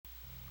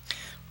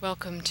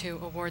Welcome to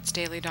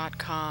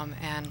awardsdaily.com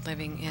and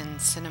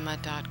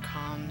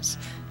livingincinema.com's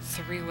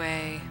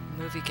three-way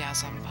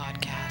Moviegasm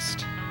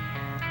podcast.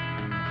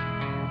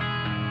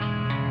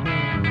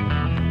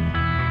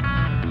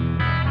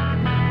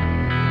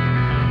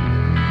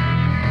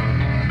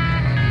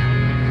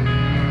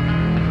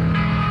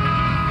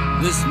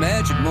 This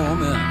magic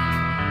moment,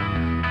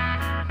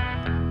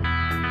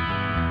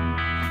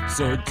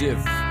 so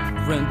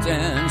different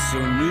and so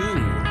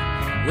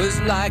new, was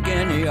like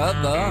any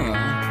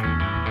other.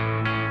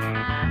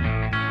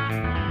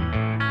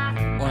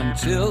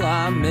 Until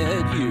I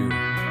met you,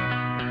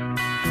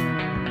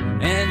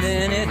 and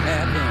then it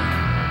happened.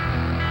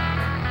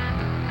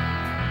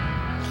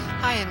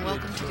 Hi, and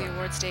welcome to the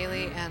Awards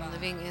Daily and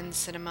Living in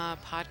Cinema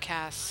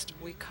podcast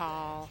we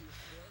call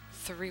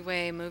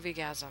Three-Way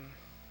Moviegasm.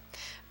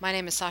 My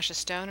name is Sasha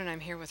Stone, and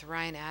I'm here with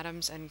Ryan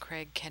Adams and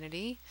Craig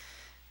Kennedy.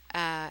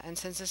 And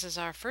since this is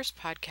our first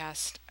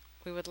podcast,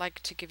 we would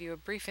like to give you a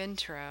brief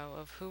intro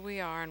of who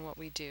we are and what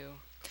we do.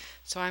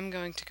 So I'm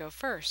going to go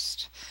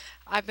first.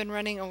 I've been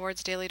running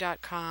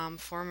awardsdaily.com,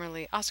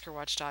 formerly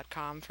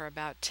oscarwatch.com, for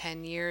about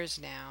 10 years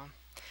now.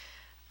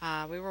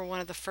 We were one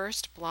of the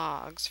first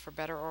blogs, for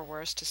better or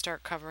worse, to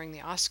start covering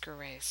the Oscar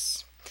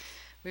race.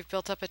 We've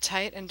built up a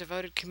tight and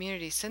devoted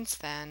community since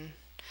then,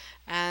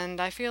 and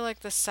I feel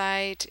like the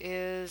site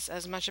is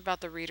as much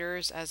about the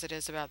readers as it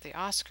is about the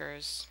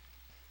Oscars.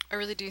 I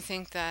really do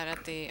think that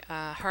at the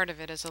heart of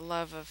it is a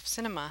love of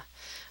cinema,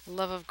 a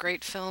love of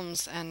great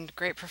films and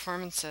great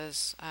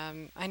performances.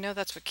 I know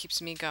that's what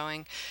keeps me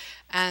going,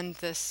 and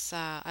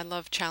I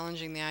love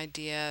challenging the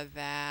idea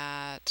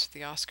that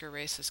the Oscar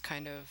race is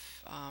kind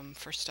of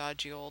for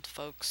stodgy old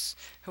folks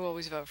who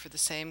always vote for the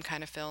same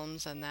kind of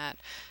films, and that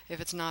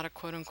if it's not a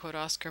quote-unquote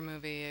Oscar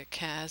movie, it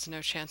has no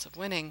chance of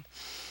winning.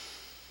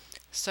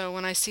 So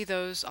when I see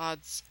those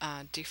odds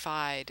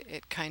defied,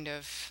 it kind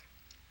of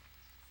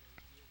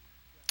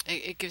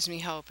It gives me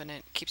hope and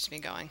it keeps me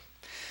going.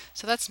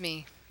 So that's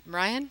me.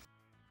 Ryan?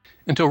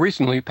 Until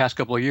recently, past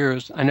couple of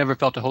years, I never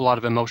felt a whole lot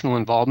of emotional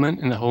involvement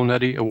in the whole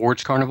nutty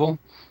awards carnival.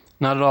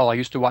 Not at all. I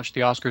used to watch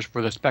the Oscars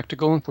for the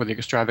spectacle and for the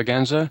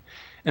extravaganza,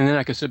 and then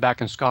I could sit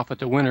back and scoff at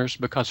the winners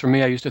because for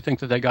me, I used to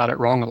think that they got it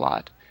wrong a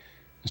lot.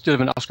 Instead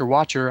of an Oscar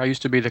watcher, I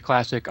used to be the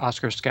classic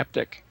Oscar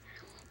skeptic.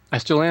 I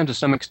still am to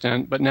some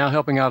extent, but now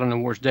helping out on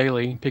Awards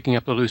Daily, picking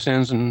up the loose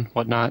ends and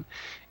whatnot,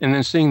 and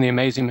then seeing the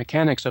amazing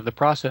mechanics of the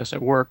process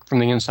at work from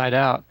the inside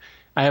out,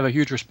 I have a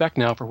huge respect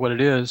now for what it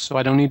is, so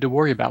I don't need to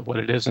worry about what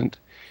it isn't,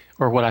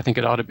 or what I think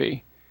it ought to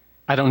be.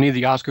 I don't need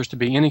the Oscars to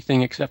be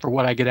anything except for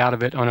what I get out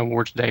of it on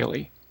Awards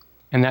Daily.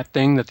 And that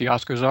thing that the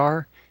Oscars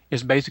are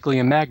is basically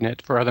a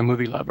magnet for other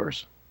movie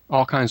lovers,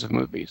 all kinds of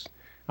movies.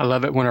 I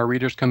love it when our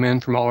readers come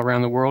in from all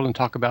around the world and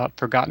talk about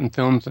forgotten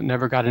films that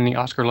never got any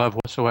Oscar love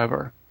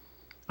whatsoever.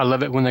 I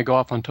love it when they go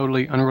off on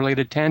totally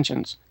unrelated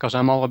tangents, because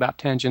I'm all about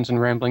tangents and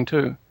rambling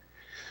too.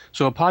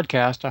 So a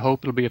podcast, I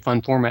hope it'll be a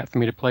fun format for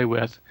me to play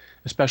with,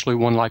 especially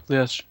one like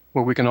this,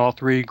 where we can all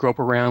three grope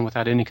around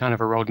without any kind of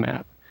a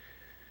roadmap.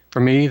 For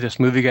me, this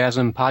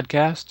Moviegasm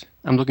podcast,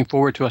 I'm looking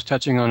forward to us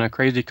touching on a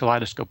crazy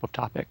kaleidoscope of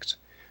topics,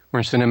 or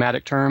in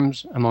cinematic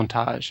terms, a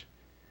montage.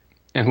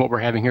 And what we're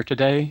having here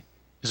today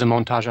is a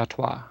montage à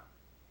trois.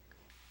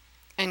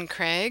 And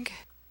Craig?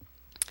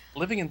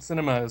 Living in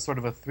Cinema is sort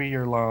of a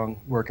 3-year-long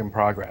work in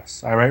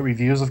progress. I write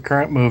reviews of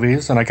current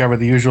movies, and I cover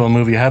the usual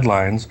movie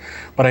headlines,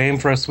 but I aim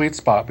for a sweet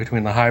spot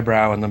between the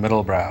highbrow and the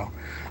middlebrow.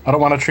 I don't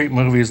want to treat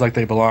movies like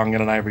they belong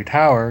in an ivory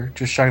tower,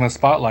 just shine a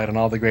spotlight on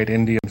all the great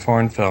indie and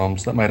foreign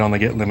films that might only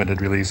get limited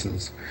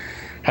releases.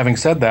 Having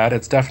said that,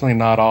 it's definitely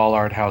not all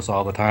art house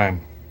all the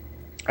time.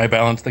 I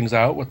balance things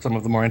out with some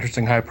of the more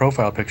interesting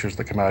high-profile pictures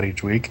that come out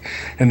each week.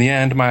 In the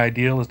end, my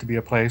ideal is to be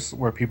a place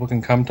where people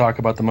can come talk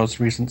about the most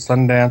recent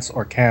Sundance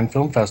or Cannes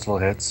Film Festival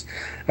hits,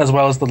 as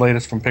well as the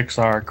latest from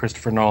Pixar,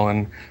 Christopher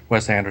Nolan,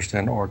 Wes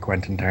Anderson, or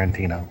Quentin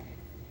Tarantino.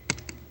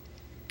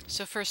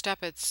 So first up,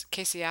 it's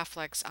Casey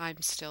Affleck's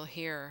I'm Still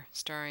Here,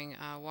 starring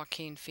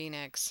Joaquin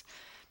Phoenix,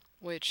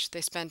 which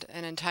they spent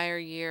an entire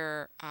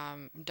year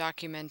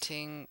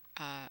documenting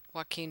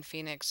Joaquin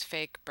Phoenix's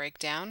fake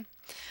breakdown.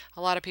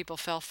 A lot of people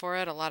fell for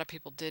it, a lot of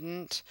people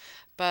didn't,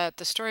 but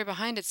the story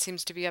behind it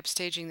seems to be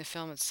upstaging the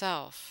film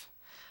itself,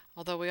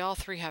 although we all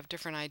three have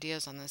different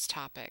ideas on this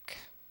topic.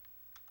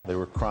 They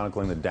were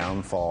chronicling the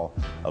downfall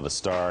of a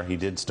star. He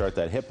did start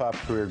that hip-hop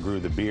career, grew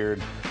the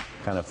beard,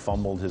 kind of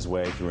fumbled his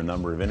way through a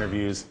number of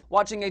interviews.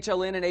 Watching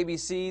HLN and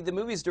ABC, the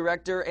movie's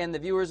director and the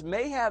viewers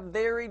may have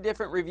very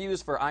different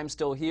reviews for I'm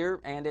Still Here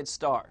and its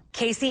star.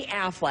 Casey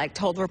Affleck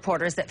told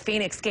reporters that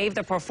Phoenix gave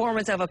the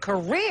performance of a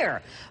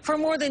career for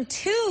more than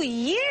 2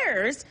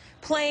 years,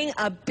 playing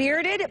a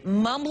bearded,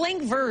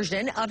 mumbling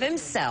version of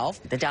himself.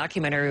 The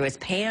documentary was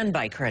panned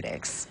by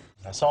critics.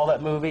 I saw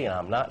that movie, and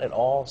I'm not at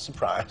all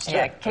surprised.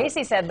 Yeah,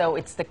 Casey said, though,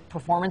 it's the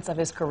performance of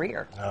his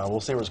career.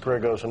 We'll see where his career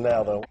goes from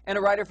now, though. And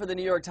a writer for the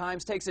New York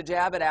Times takes a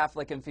jab at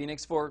Affleck and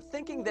Phoenix for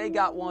thinking they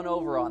got one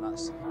over on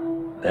us.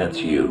 That's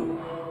you.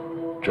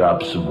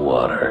 Drops of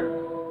water.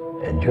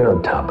 And you're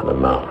on top of the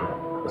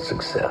mountain, a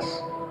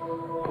success.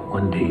 But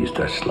one day you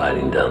start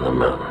sliding down the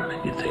mountain,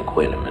 and you think,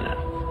 wait a minute,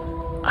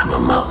 I'm a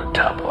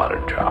mountaintop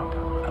water drop.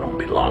 I don't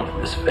belong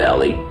to this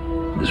valley,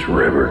 this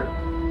river,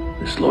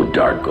 this low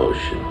dark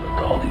ocean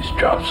with all these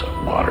drops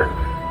of water.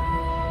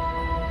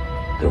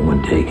 Then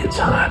one day it gets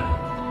hot,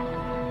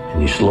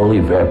 and you slowly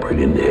evaporate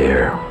into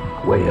air,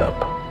 way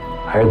up,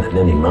 higher than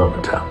any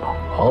mountaintop,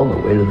 all the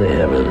way to the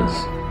heavens.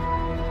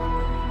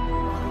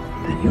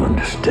 Then you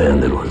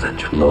understand that it was at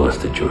your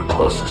lowest that you were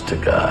closest to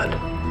God.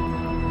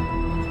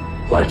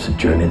 Life's a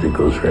journey that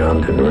goes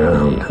round and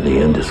round, and the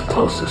end is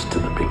closest to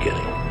the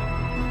beginning.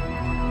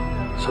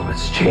 So if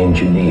it's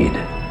change you need,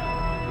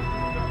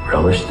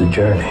 relish the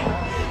journey.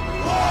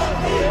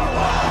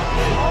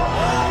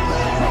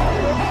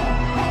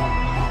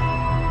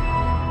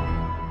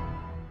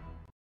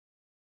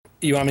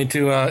 You want me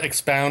to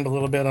expound a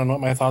little bit on what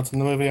my thoughts on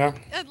the movie are?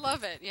 I'd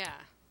love it, yeah.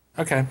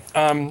 Okay.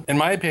 In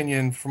my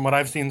opinion, from what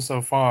I've seen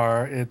so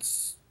far,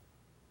 it's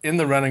in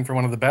the running for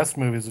one of the best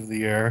movies of the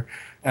year,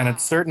 and it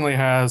certainly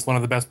has one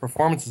of the best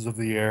performances of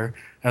the year,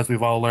 as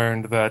we've all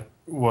learned that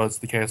was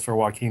the case for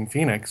Joaquin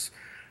Phoenix.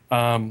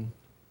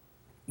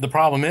 The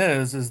problem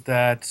is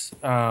that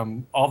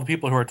all the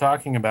people who are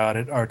talking about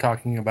it are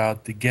talking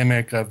about the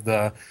gimmick of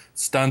the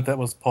stunt that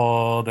was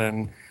pulled,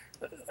 and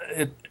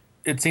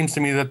it seems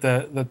to me that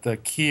the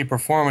key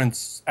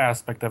performance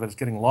aspect of it is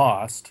getting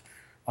lost.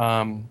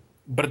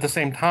 But at the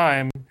same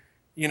time,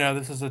 you know,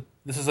 this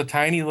is a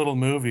tiny little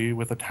movie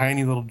with a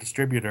tiny little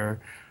distributor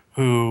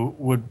who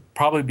would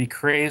probably be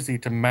crazy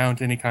to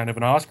mount any kind of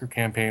an Oscar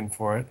campaign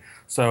for it.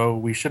 So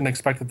we shouldn't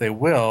expect that they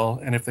will.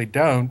 And if they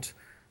don't,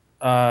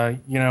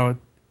 you know,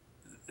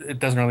 it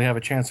doesn't really have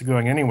a chance of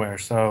going anywhere.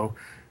 So,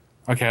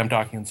 okay, I'm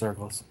talking in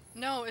circles.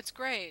 No, it's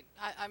great.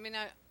 I mean,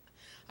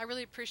 I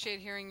really appreciate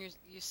hearing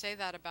you say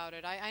that about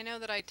it. I know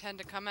that I tend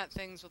to come at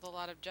things with a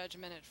lot of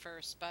judgment at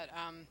first, but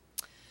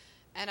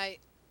and I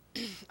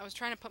was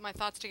trying to put my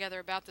thoughts together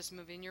about this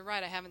movie, and you're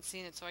right, I haven't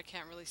seen it, so I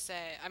can't really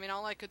say. I mean,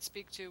 all I could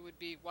speak to would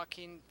be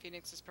Joaquin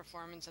Phoenix's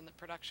performance and the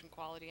production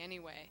quality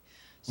anyway.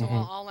 So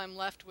all I'm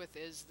left with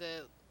is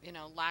the, you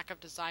know, lack of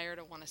desire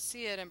to want to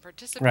see it and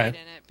participate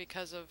in it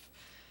because of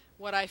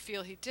what I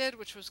feel he did,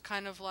 which was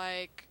kind of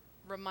like,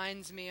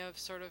 reminds me of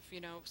sort of,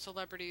 you know,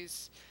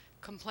 celebrities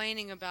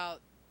complaining about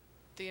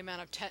the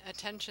amount of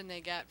attention they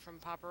get from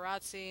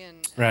paparazzi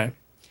and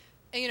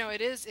you know,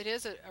 it is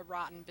a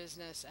rotten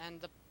business,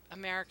 and the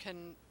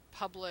American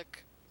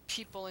public,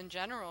 people in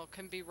general,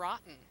 can be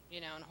rotten, you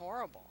know, and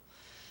horrible.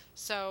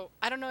 So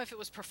I don't know if it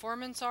was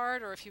performance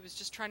art or if he was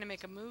just trying to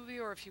make a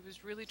movie or if he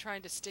was really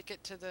trying to stick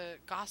it to the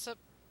gossip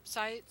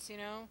sites, you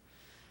know.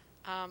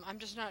 I'm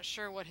just not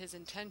sure what his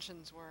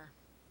intentions were.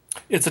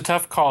 It's a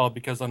tough call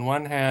because on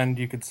one hand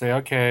you could say,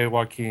 okay,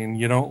 Joaquin,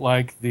 you don't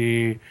like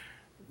the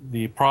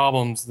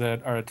problems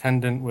that are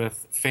attendant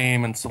with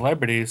fame and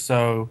celebrity,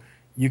 so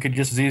you could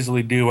just as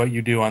easily do what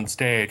you do on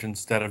stage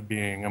instead of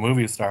being a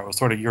movie star. It was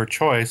sort of your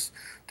choice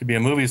to be a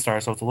movie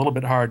star, so it's a little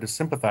bit hard to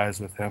sympathize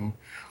with him.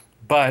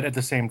 But at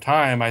the same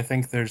time, I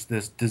think there's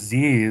this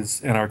disease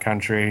in our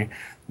country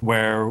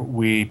where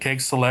we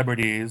take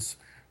celebrities,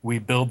 we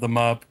build them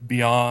up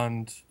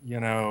beyond, you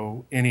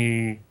know,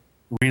 any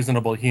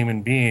reasonable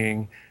human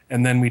being,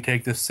 and then we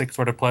take this sick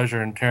sort of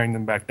pleasure in tearing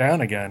them back down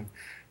again.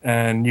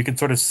 And you can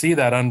sort of see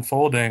that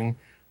unfolding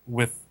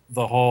with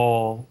the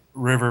whole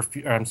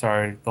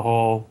the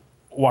whole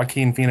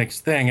Joaquin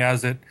Phoenix thing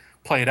as it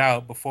played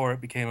out before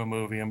it became a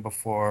movie and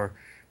before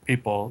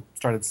people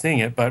started seeing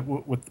it. But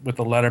with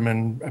the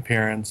Letterman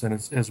appearance and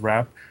his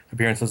rap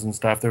appearances and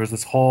stuff, there was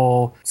this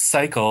whole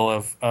cycle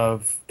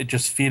of it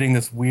just feeding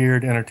this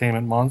weird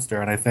entertainment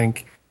monster. And I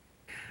think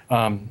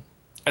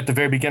at the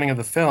very beginning of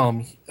the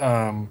film,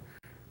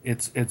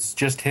 it's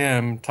just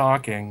him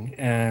talking,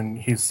 and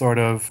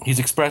he's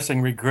expressing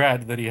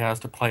regret that he has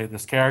to play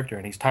this character,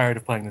 and he's tired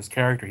of playing this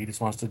character. He just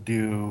wants to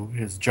do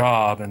his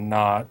job and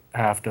not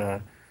have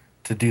to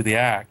do the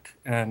act.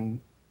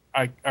 And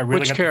I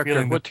really got the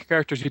feeling what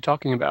character is he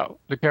talking about?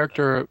 The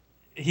character.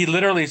 He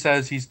literally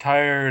says he's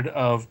tired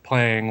of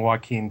playing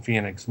Joaquin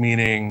Phoenix,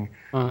 meaning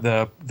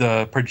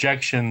the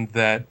projection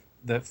that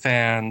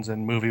fans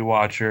and movie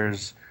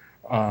watchers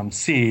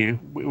see,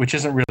 which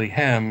isn't really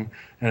him,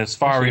 and is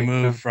far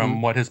removed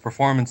from what his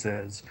performance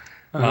is.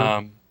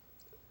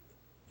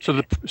 So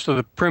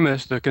the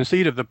premise, the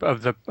conceit of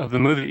the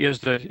movie is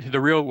that the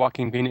real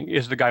Joaquin Phoenix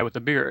is the guy with the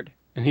beard,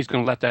 and he's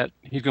going to let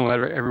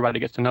everybody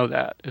get to know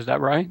that. Is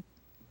that right?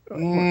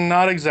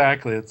 Not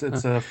exactly. It's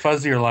a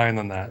fuzzier line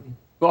than that.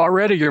 Well,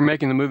 already you're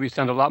making the movie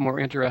sound a lot more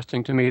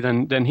interesting to me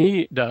than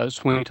he does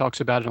when he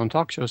talks about it on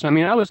talk shows. I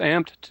mean, I was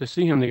amped to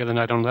see him the other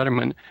night on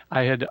Letterman.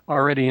 I had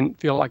already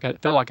felt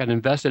like I'd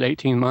invested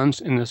 18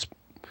 months in this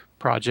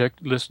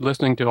project,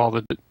 listening to all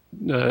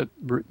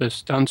the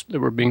stunts that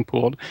were being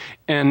pulled,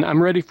 and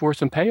I'm ready for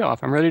some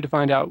payoff. I'm ready to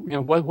find out, you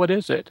know, what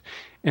is it?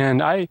 And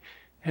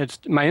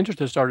my interest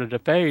has started to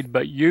fade,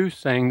 but you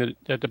saying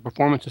that the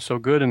performance is so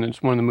good and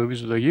it's one of the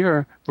movies of the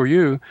year for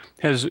you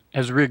has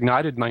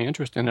reignited my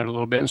interest in it a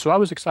little bit. And so I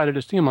was excited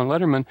to see him on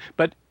Letterman,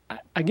 but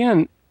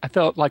again, I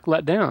felt like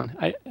let down.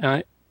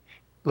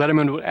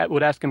 Letterman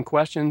would ask him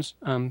questions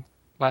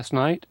last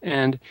night,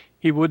 and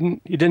he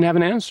didn't have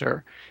an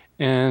answer.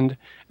 And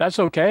that's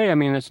okay. I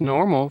mean, it's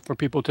normal for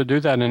people to do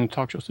that in a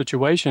talk show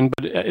situation,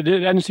 but I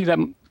didn't see that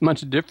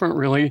much different,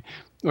 really,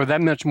 or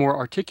that much more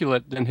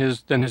articulate than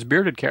his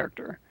bearded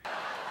character.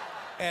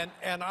 And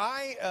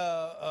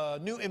I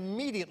knew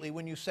immediately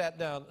when you sat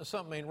down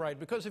something ain't right,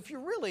 because if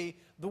you're really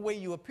the way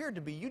you appeared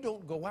to be, you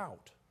don't go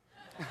out.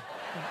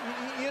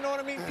 You know what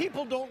I mean?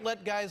 People don't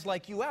let guys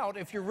like you out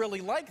if you're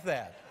really like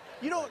that.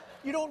 You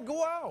don't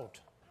go out.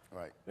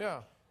 Right. Yeah.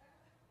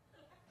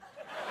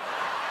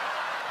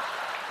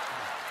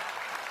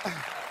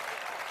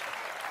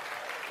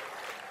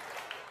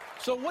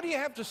 So what do you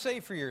have to say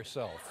for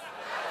yourself?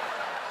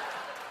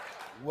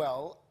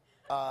 Well,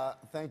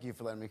 thank you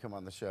for letting me come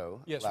on the show.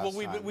 Yes, well,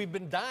 we've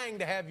been dying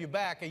to have you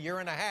back a year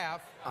and a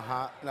half.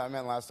 No, I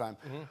meant last time.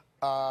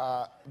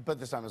 But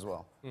this time as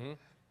well.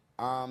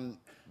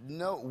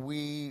 No,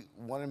 we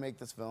wanted to make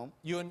this film.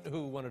 You and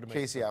who wanted to make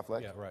Casey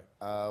Affleck. Yeah, right.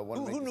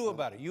 Who knew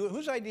about it?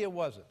 Whose idea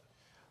was it?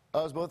 It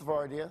was both of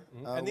our idea.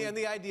 And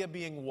the idea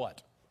being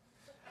what?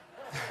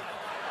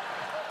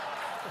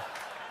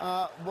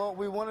 Well,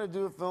 we wanted to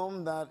do a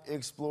film that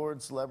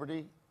explored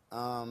celebrity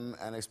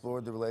and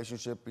explored the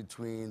relationship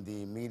between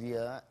the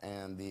media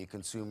and the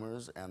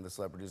consumers and the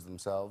celebrities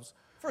themselves.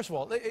 First of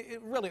all,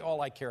 really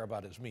all I care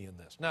about is me in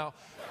this. Now,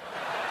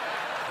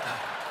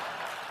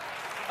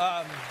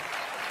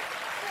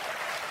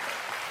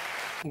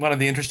 one of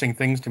the interesting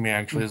things to me,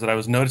 actually, is that I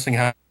was noticing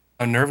how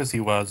nervous he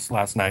was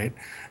last night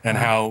and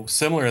how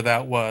similar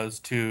that was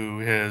to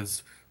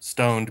his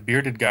stoned,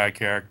 bearded guy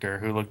character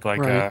who looked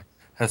like a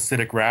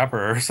Hasidic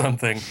rapper or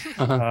something.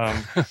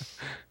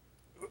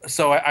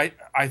 So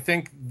I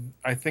think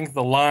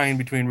the line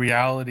between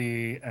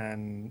reality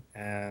and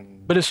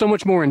But it's so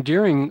much more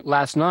endearing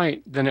last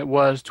night than it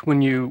was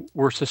when you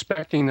were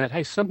suspecting that,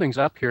 hey, something's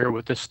up here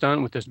with this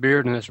stunt, with this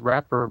beard and this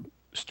rapper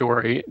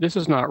story. This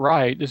is not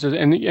right. This is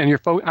and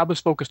I was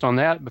focused on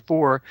that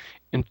before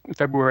in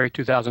February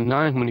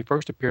 2009 when he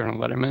first appeared on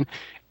Letterman.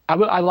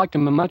 I liked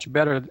him much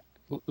better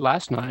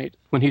last night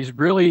when he's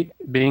really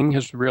being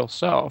his real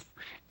self,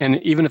 and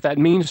even if that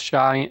means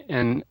shy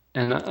and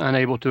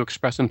unable to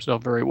express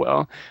himself very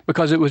well,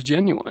 because it was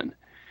genuine.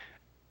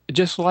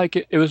 Just like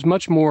it was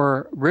much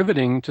more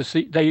riveting to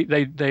see.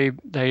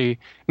 They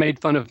made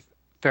fun of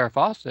Farrah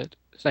Fawcett,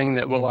 saying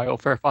that, well, I owe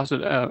Farrah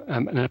Fawcett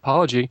an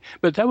apology,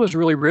 but that was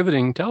really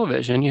riveting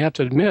television, you have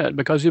to admit,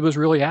 because it was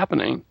really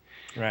happening.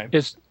 Right.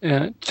 It's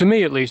to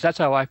me, at least, that's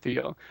how I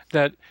feel,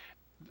 that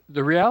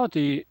the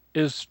reality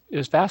is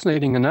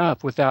fascinating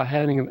enough without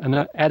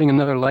adding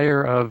another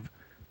layer of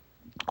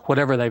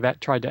whatever they've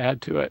tried to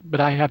add to it. But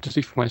I have to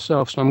see for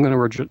myself, so I'm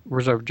going to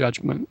reserve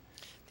judgment.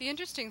 The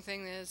interesting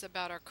thing is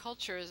about our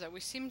culture is that we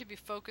seem to be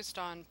focused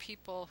on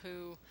people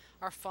who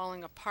are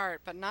falling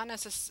apart, but not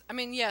necessarily. I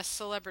mean, yes,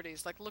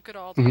 celebrities. Like, look at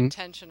all the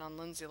attention on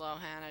Lindsay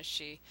Lohan as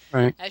she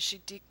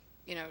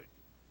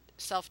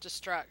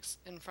self-destructs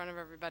in front of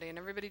everybody, and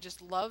everybody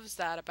just loves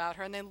that about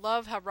her, and they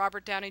love how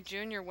Robert Downey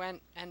Jr.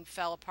 went and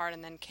fell apart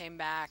and then came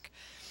back.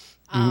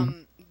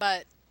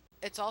 But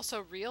it's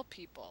also real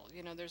people.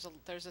 You know,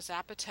 there's this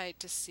appetite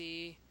to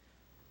see,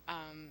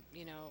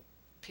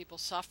 people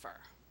suffer.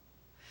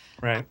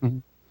 Right.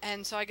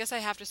 And so I guess I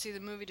have to see the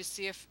movie to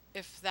see if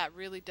that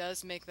really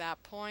does make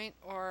that point,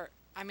 or,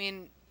 I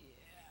mean,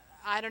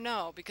 I don't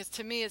know, because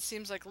to me it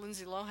seems like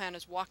Lindsay Lohan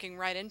is walking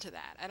right into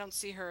that. I don't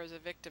see her as a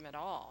victim at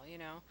all,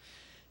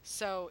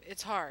 So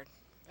it's hard,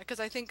 because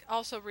I think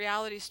also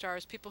reality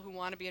stars, people who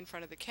want to be in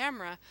front of the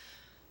camera,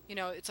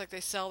 it's like they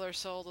sell their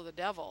soul to the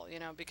devil,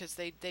 because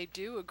they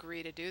do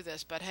agree to do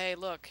this, but hey,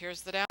 look,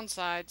 here's the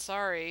downside.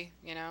 Sorry,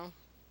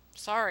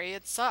 sorry,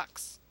 it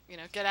sucks.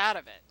 Get out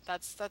of it.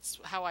 That's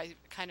how I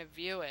kind of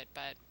view it,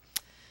 but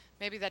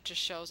maybe that just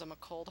shows I'm a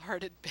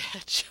cold-hearted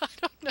bitch. I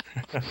don't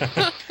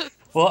know.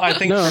 Well, I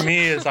think for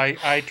me is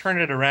I turn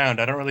it around.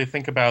 I don't really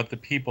think about the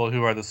people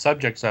who are the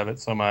subjects of it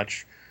so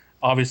much.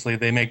 Obviously,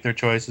 they make their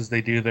choices.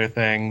 They do their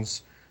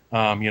things.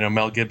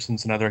 Mel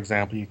Gibson's another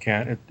example.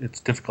 It's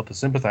difficult to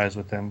sympathize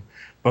with him.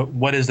 But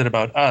what is it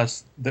about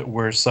us that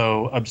we're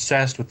so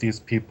obsessed with these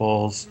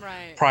people's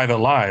private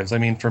lives? I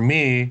mean, for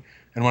me,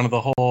 and one of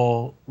the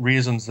whole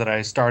reasons that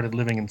I started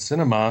living in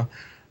cinema,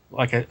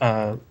 like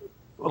I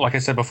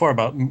said before,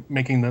 about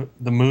making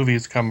the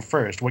movies come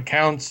first. What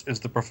counts is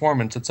the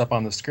performance that's up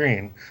on the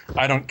screen.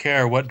 I don't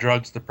care what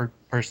drugs the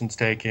person's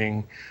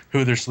taking,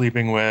 who they're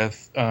sleeping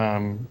with,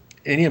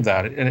 any of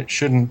that, and it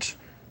shouldn't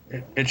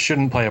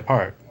play a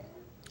part.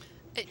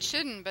 It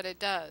shouldn't, but it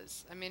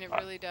does. I mean, it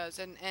really does,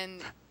 and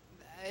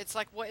it's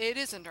like, well, it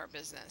isn't our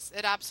business.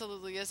 It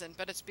absolutely isn't,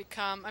 but it's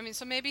become. I mean,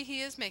 so maybe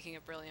he is making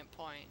a brilliant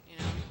point,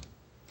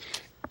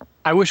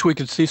 I wish we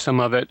could see some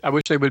of it. I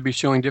wish they would be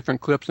showing different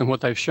clips than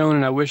what they've shown,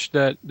 and I wish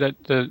that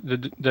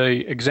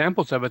the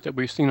examples of it that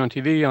we've seen on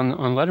TV, on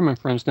Letterman,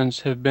 for instance,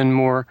 have been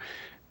more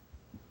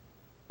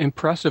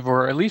impressive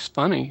or at least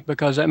funny.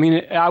 Because I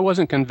mean, I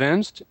wasn't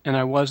convinced, and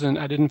I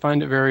didn't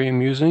find it very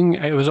amusing.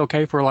 It was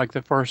okay for like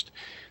the first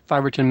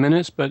 5 or 10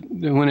 minutes, but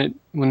when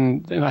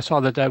I saw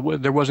that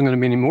there wasn't going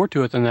to be any more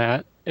to it than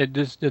that, it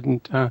just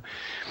didn't. I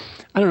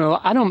don't know.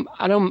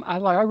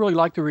 I really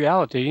like the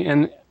reality,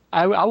 and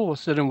I will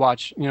sit and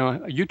watch,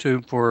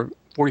 YouTube for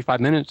 45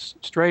 minutes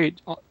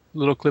straight,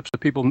 little clips of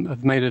people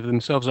have made of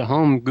themselves at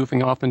home,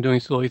 goofing off and doing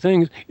silly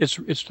things.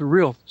 It's the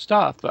real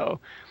stuff, though.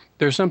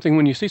 There's something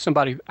when you see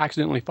somebody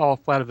accidentally fall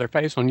flat of their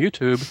face on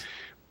YouTube,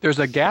 there's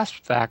a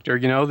gasp factor,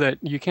 that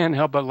you can't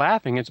help but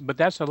laughing. But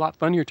that's a lot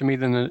funnier to me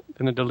than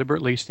a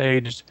deliberately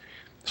staged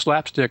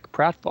slapstick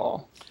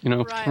pratfall.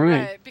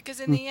 Right. Because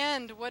in the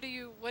end, what are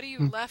you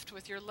left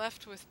with? You're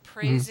left with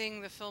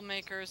praising the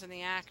filmmakers and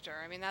the actor.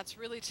 I mean, that's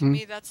really, to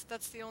me, that's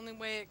the only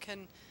way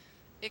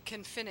it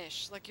can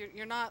finish. Like,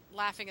 you're not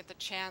laughing at the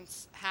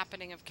chance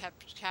happening of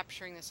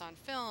capturing this on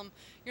film.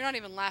 You're not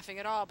even laughing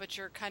at all, but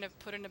you're kind of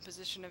put in a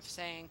position of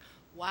saying,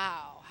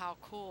 wow, how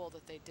cool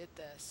that they did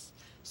this.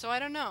 So I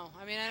don't know.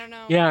 I mean, I don't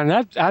know. Yeah,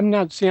 and I'm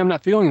not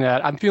feeling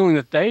that. I'm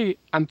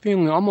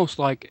feeling almost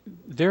like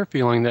they're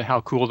feeling that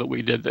how cool that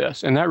we did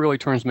this, and that really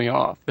turns me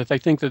off. That they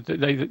think that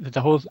that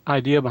the whole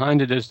idea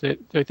behind it is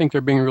that they think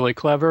they're being really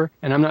clever,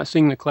 and I'm not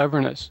seeing the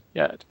cleverness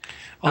yet.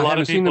 A lot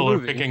of people are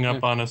picking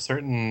up on a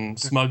certain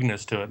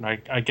smugness to it, and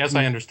I guess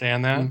I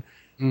understand that.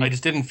 I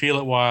just didn't feel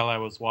it while I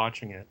was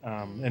watching it,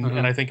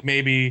 and I think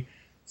maybe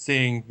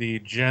seeing the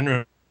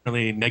generally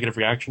negative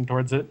reaction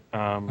towards it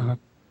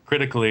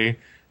critically,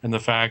 and the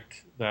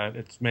fact that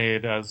it's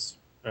made, as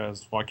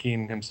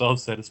Joaquin himself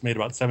said, it's made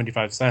about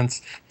 75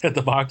 cents at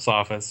the box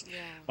office.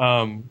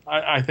 Yeah.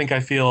 I think I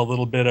feel a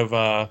little bit of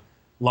a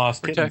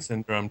lost kitten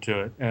syndrome to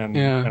it. And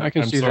I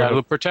can see that, a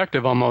little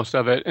protective almost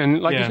of it.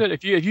 And like you said,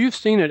 if you've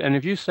seen it, and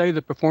if you say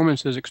the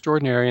performance is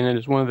extraordinary and it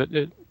is one of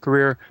the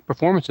career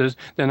performances,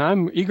 then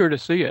I'm eager to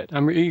see it.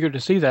 I'm eager to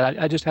see that.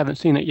 I just haven't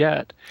seen it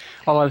yet.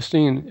 All I've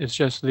seen is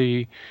just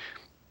the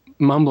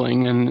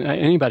mumbling, and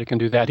anybody can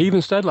do that. He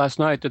even said last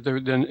night that the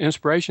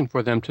inspiration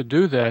for them to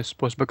do this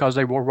was because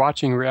they were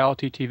watching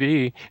reality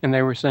TV and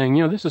they were saying,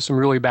 this is some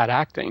really bad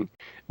acting.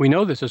 We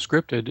know this is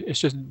scripted. It's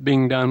just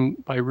being done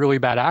by really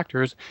bad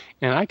actors,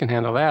 and I can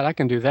handle that. I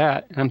can do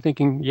that. And I'm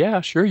thinking,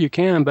 yeah, sure you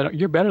can, but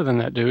you're better than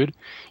that, dude.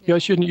 You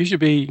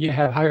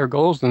have higher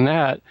goals than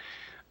that.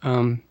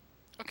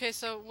 Okay,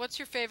 so what's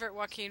your favorite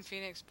Joaquin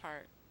Phoenix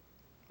part?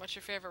 What's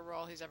your favorite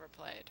role he's ever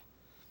played?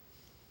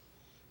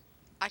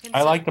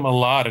 I liked him a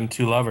lot in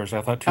Two Lovers.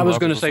 I thought I was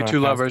going to say Two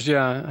Lovers.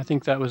 Yeah, I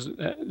think that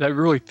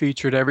really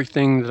featured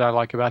everything that I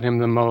like about him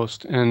the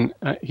most. And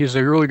he's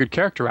a really good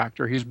character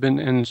actor. He's been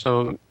in,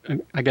 so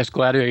I guess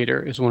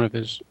Gladiator is one of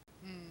his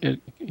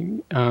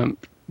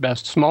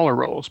best smaller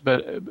roles.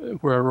 But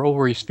where a role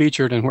where he's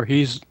featured and where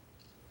he's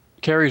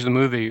carries the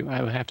movie,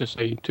 I would have to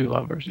say Two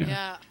Lovers.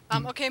 Yeah.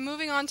 Okay,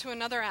 moving on to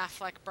another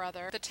Affleck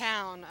brother, The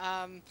Town.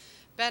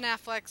 Ben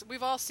Affleck.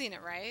 We've all seen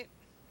it, right?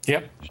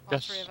 Yep. All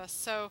three of us.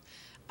 So.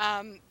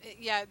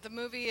 The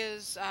movie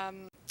is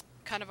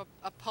kind of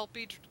a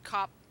pulpy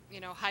cop,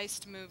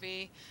 heist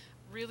movie.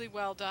 Really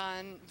well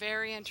done,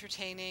 very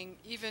entertaining,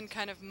 even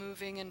kind of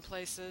moving in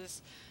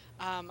places.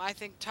 I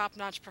think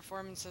top-notch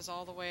performances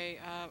all the way,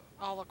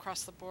 all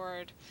across the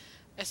board,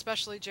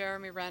 especially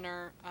Jeremy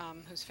Renner,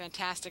 who's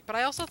fantastic. But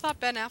I also thought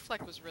Ben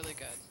Affleck was really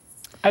good.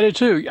 I did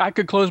too. I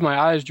could close my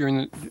eyes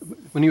when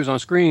he was on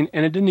screen,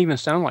 and it didn't even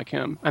sound like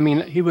him. I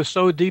mean, he was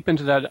so deep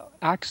into that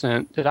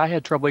accent that I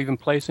had trouble even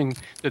placing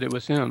that it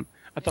was him.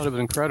 I thought it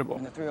was incredible.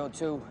 In the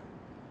 302,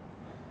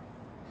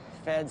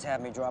 feds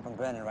have me dropping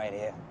Brennan right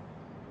here.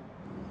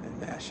 I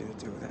didn't ask you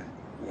to do that.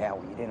 Yeah,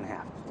 well, you didn't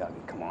have to,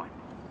 Dougie. Come on.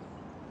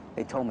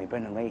 They told me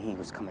Brendan Leahy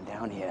was coming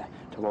down here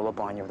to roll up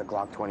on you with a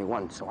Glock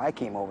 21, so I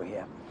came over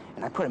here,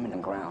 and I put him in the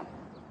ground.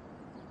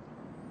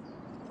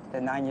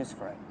 They're 9 years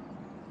for it.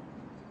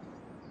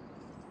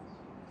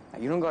 Now,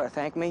 you don't gotta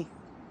thank me,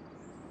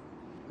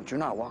 but you're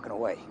not walking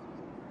away.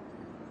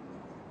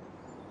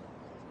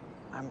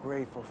 I'm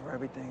grateful for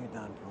everything you've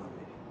done for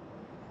me.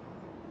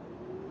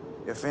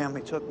 Your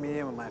family took me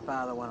in when my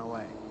father went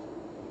away.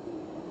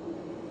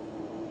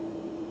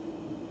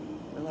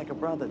 You're like a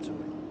brother to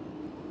me.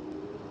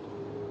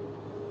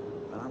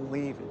 But I'm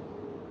leaving.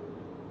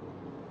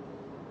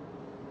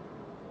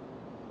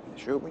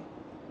 You shoot me?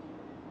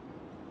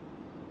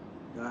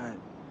 Go ahead.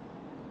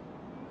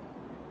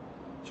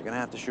 You're gonna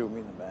have to shoot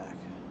me in the back.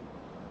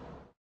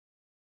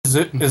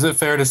 Is it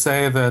fair to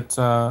say that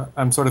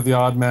I'm sort of the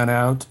odd man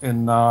out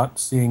in not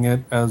seeing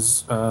it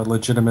as a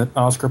legitimate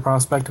Oscar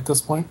prospect at this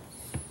point?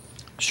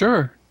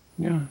 Sure.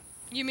 Yeah.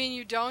 You mean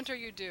you don't, or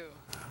you do?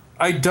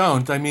 I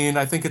don't. I mean,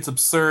 I think it's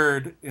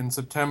absurd in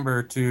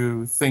September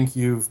to think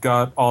you've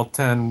got all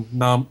 10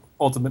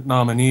 ultimate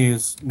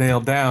nominees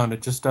nailed down.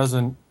 It just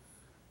doesn't.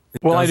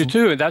 I do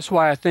too. That's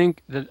why I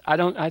think that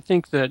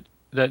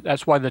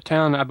that's why The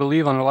Town, I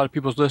believe, on a lot of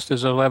people's list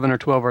is 11 or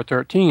 12 or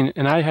 13.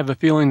 And I have a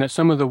feeling that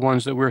some of the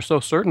ones that we're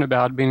so certain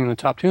about being in the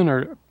top 10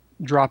 are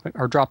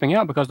dropping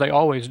out because they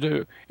always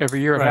do.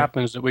 Every year it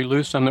happens that we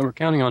lose some that we're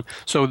counting on.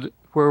 So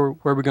where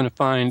are we going to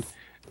find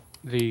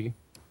the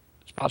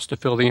spots to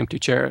fill the empty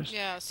chairs?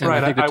 Yeah, so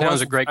I think The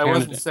Town's a great candidate. I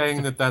wasn't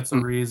saying that that's a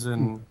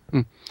reason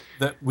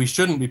that we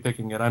shouldn't be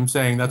picking it. I'm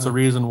saying that's a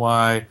reason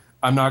why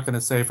I'm not going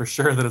to say for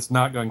sure that it's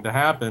not going to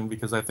happen,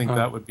 because I think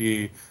that would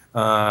be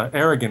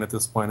arrogant at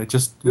this point. It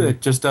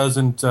just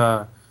doesn't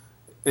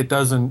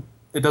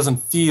it doesn't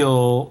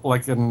feel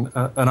like an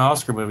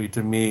Oscar movie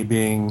to me,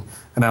 being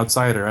an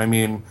outsider. I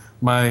mean,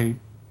 my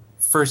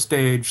first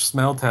stage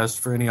smell test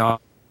for any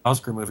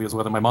Oscar movie is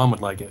whether my mom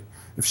would like it.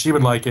 If she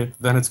would like it,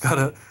 then it's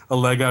got a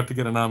leg out to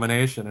get a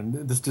nomination.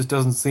 And this just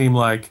doesn't seem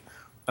like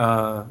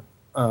that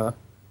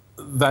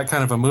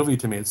kind of a movie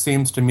to me. It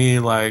seems to me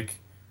like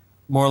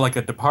more like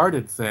a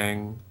Departed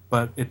thing,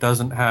 but it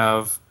doesn't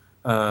have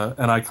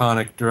an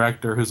iconic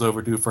director who's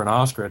overdue for an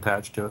Oscar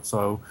attached to it.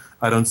 So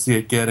I don't see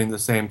it getting the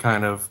same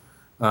kind of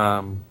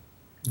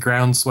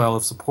groundswell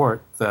of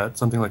support that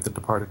something like The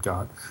Departed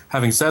got.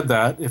 Having said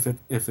that, if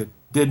it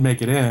did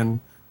make it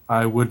in,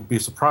 I wouldn't be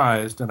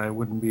surprised, and I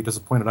wouldn't be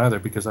disappointed either,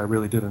 because I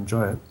really did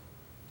enjoy it.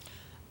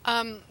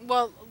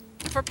 Well,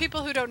 for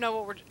people who don't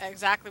know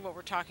exactly what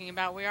we're talking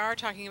about, we are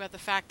talking about the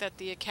fact that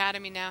the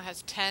Academy now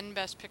has 10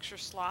 Best Picture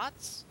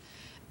slots.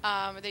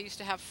 They used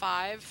to have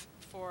 5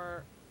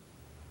 for,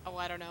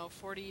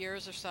 40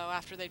 years or so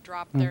after they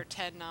dropped their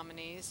 10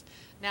 nominees.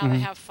 Now they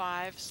have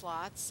 5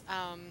 slots.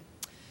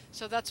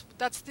 So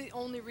that's the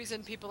only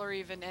reason people are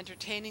even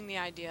entertaining the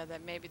idea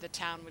that maybe the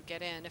town would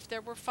get in. If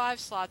there were 5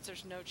 slots,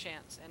 there's no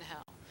chance in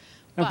hell.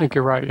 I think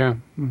you're right, yeah.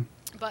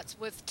 But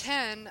with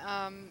 10,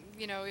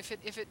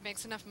 if it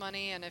makes enough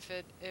money, and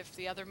if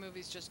the other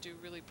movies just do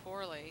really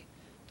poorly,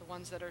 the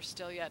ones that are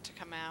still yet to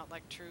come out,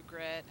 like True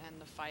Grit and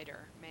The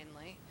Fighter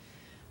mainly,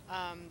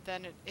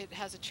 then it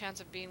has a chance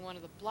of being one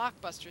of the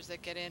blockbusters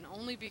that get in,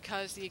 only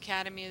because the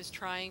Academy is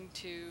trying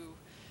to,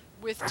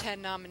 with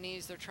 10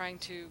 nominees, they're trying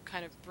to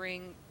kind of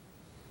bring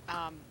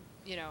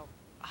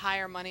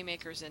higher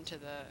moneymakers into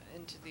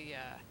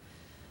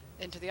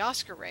the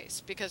Oscar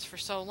race, because for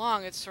so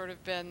long it's sort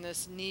of been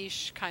this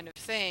niche kind of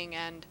thing,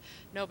 and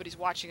nobody's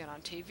watching it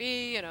on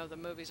TV. The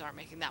movies aren't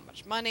making that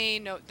much money.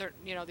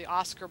 The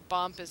Oscar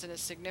bump isn't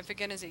as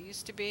significant as it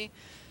used to be.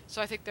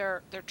 So I think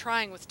they're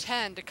trying with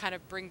 10 to kind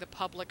of bring the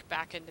public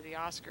back into the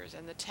Oscars,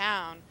 and the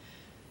town.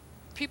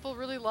 People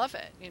really love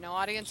it.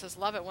 Audiences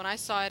love it. When I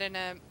saw it in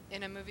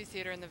a movie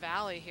theater in the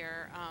Valley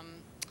here,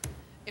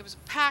 it was a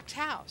packed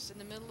house in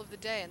the middle of the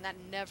day, and that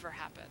never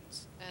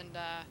happens. And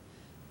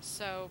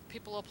so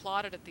people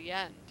applauded at the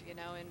end,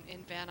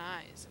 in Van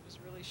Nuys. It was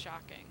really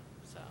shocking.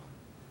 So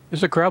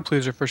it's a crowd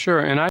pleaser for sure.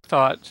 And I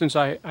thought, since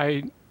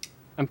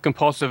I'm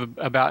compulsive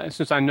about it,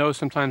 since I know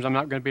sometimes I'm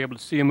not going to be able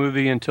to see a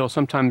movie until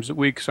sometimes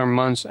weeks or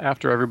months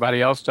after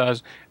everybody else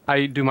does,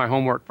 I do my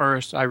homework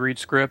first. I read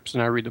scripts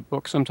and I read the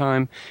book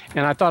sometime.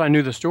 And I thought I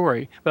knew the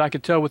story, but I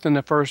could tell within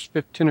the first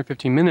 10 or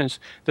 15 minutes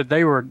that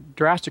they were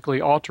drastically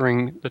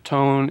altering the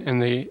tone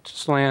and the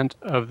slant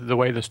of the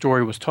way the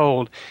story was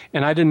told.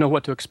 And I didn't know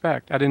what to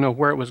expect. I didn't know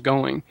where it was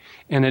going.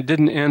 And it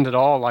didn't end at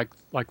all like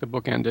the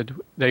book ended.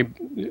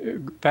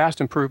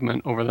 Vast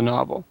improvement over the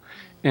novel.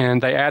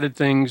 And they added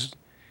things.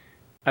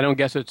 I don't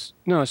guess it's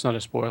not a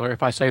spoiler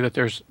if I say that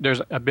there's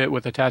a bit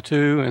with a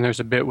tattoo and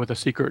there's a bit with a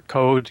secret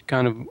code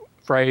kind of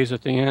phrase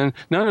at the end.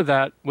 None of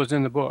that was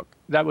in the book.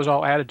 That was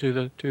all added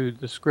to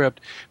the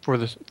script for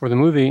the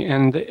movie,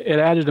 and it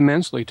added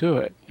immensely to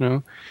it.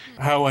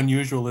 How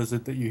unusual is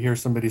it that you hear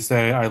somebody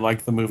say, "I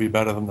liked the movie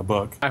better than the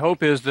book"? My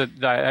hope is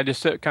that I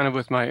just sit kind of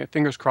with my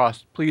fingers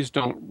crossed. Please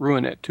don't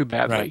ruin it too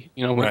badly.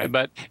 Right. Right.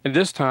 But at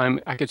this time,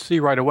 I could see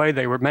right away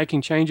they were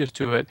making changes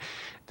to it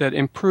that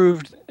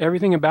improved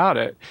everything about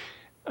it.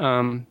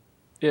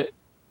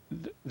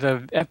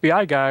 The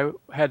FBI guy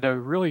had a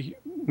really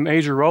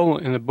major role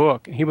in the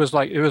book. It was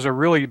a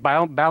really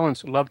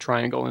balanced love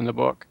triangle in the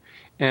book,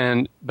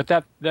 but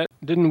that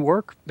didn't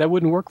work. That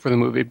wouldn't work for the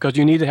movie, because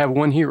you need to have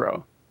one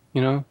hero.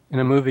 In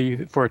a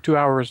movie for 2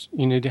 hours,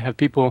 you need to have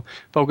people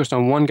focused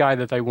on one guy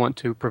that they want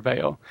to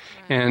prevail,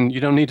 and you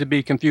don't need to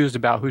be confused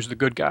about who's the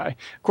good guy.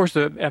 Of course,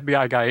 the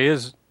FBI guy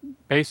is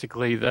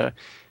basically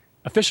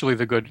officially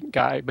the good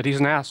guy, but he's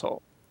an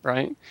asshole,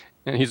 right?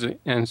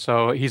 And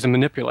so he's a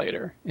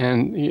manipulator,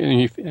 and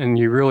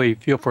you really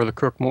feel for the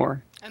crook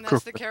more. And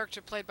that's the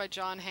character played by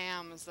John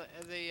Hamm, as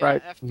the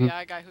right.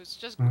 FBI guy, who's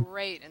just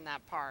great in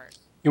that part.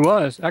 He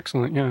was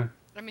excellent, yeah.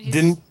 I mean,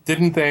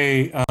 didn't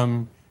they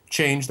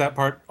change that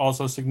part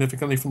also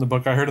significantly from the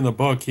book? I heard in the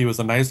book he was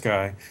a nice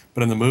guy,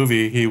 but in the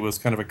movie he was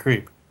kind of a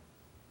creep.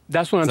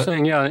 That's what I'm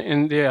saying. Yeah,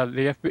 and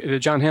the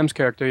John Hamm's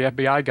character, the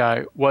FBI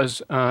guy,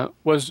 was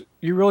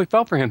you really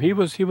felt for him. He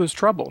was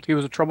troubled. He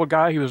was a troubled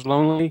guy. He was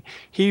lonely.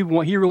 He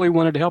really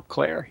wanted to help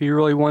Claire. He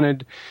really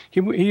wanted.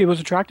 He was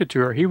attracted to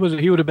her. He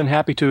would have been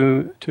happy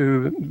to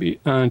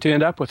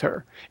end up with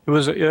her.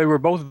 They were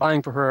both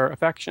vying for her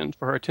affection,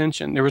 for her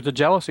attention. There was a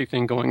jealousy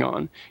thing going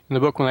on in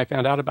the book when they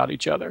found out about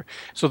each other.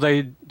 So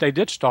they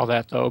ditched all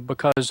that though,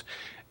 because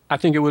I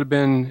think it would have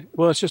been,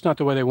 it's just not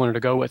the way they wanted to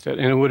go with it.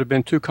 And it would have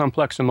been too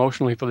complex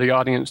emotionally for the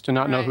audience to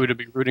not know who to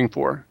be rooting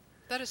for.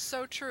 That is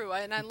so true.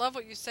 And I love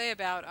what you say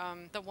about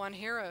the one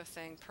hero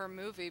thing per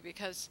movie,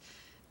 because,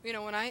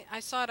 when I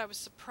saw it, I was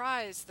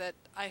surprised that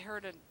I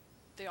heard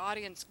the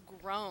audience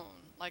groan.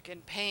 like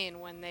in pain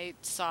when they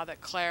saw that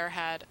Claire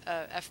had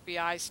a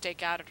FBI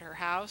stakeout at her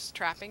house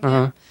trapping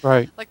Uh-huh. him.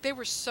 Right. Like they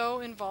were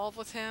so involved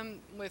with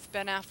him, with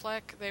Ben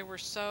Affleck. They were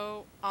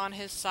so on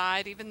his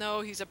side, even though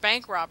he's a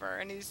bank robber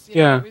and he's you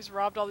know he's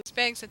robbed all these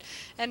banks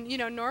and you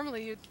know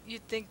normally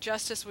you'd think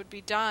justice would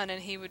be done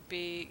and he would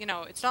be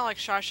it's not like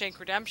Shawshank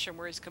Redemption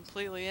where he's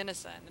completely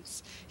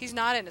innocent. He's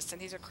not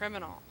innocent. He's a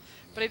criminal,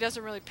 but he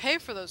doesn't really pay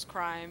for those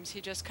crimes. He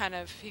just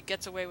he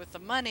gets away with the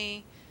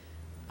money.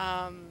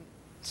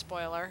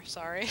 Spoiler,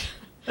 sorry.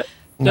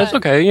 That's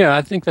okay. Yeah,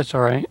 I think that's all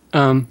right.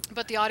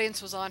 But the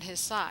audience was on his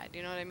side.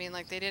 You know what I mean?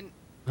 Like they didn't.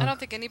 I don't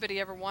think anybody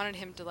ever wanted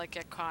him to like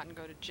get caught and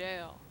go to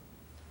jail.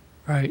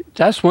 Right.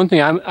 That's one thing.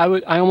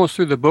 I almost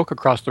threw the book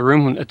across the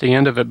room at the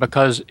end of it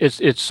because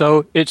it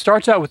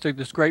starts out with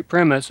this great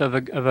premise of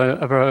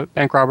a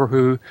bank robber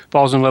who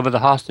falls in love with a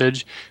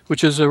hostage,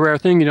 which is a rare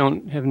thing.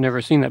 You have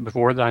never seen that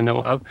before that I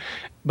know of.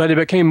 But it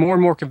became more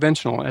and more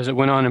conventional as it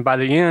went on, and by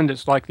the end,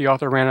 it's like the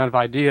author ran out of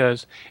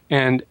ideas,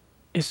 and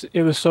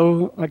it was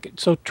so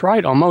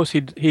trite almost.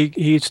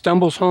 He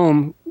stumbles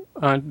home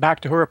back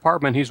to her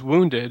apartment. He's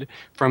wounded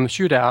from the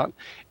shootout,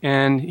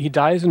 and he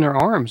dies in her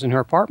arms in her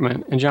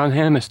apartment. And John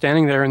Hamm is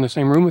standing there in the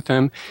same room with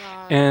him.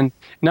 And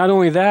not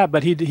only that,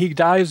 but he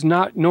dies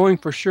not knowing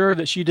for sure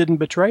that she didn't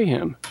betray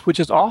him, which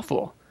is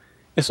awful.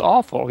 It's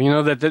awful,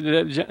 that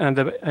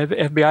the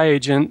FBI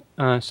agent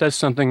says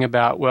something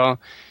about, well,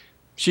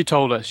 she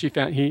told us.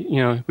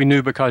 We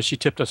knew because she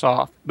tipped us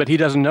off. But he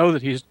doesn't know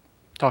that he's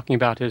talking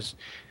about his,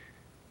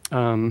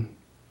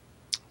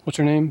 what's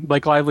her name?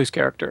 Blake Lively's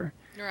character.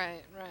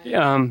 Right.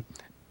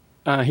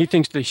 He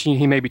thinks that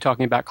he may be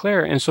talking about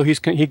Claire, and so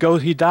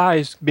he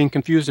dies being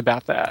confused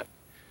about that,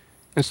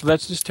 and so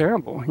that's just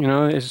terrible.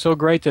 It's so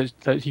great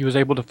that he was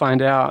able to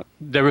find out.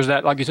 There was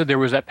that, like you said, there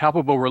was that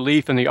palpable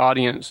relief in the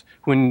audience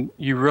when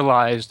you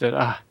realized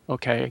that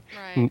okay,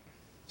 right.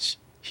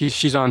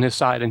 She's on his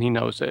side and he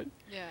knows it.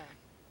 Yeah.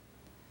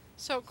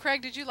 So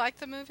Craig, did you like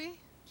the movie?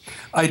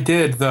 I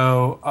did,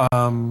 though.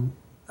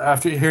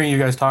 After hearing you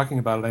guys talking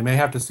about it, I may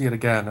have to see it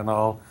again, and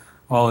I'll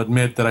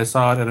admit that I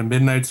saw it at a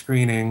midnight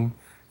screening,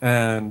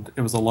 and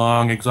it was a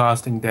long,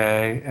 exhausting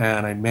day,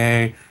 and I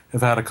may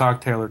have had a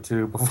cocktail or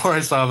two before I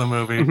saw the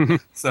movie.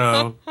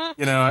 So,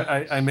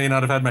 I may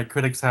not have had my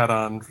critic's hat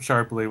on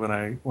sharply when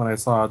I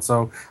saw it.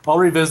 So I'll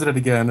revisit it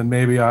again, and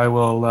maybe I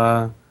will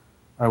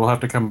have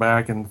to come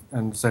back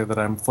and say that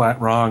I'm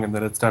flat wrong and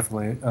that it's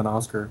definitely an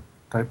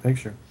Oscar-type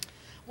picture.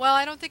 Well,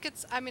 I don't think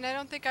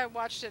I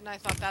watched it and I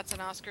thought that's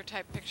an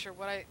Oscar-type picture.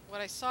 What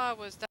I saw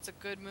was that's a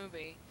good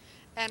movie.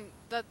 And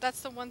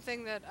that's the one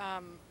thing that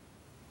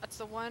that's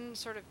the one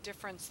sort of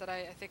difference that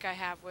I think I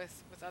have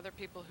with other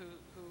people who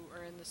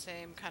are in the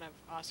same kind of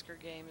Oscar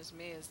game as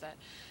me, is that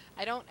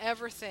I don't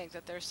ever think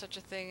that there's such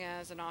a thing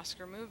as an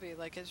Oscar movie.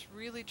 Like, it's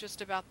really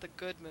just about the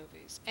good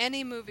movies.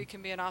 Any movie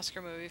can be an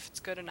Oscar movie if it's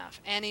good enough.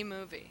 Any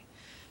movie.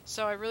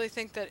 So I really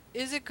think that,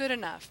 is it good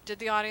enough? Did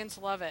the audience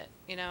love it?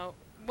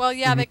 Well,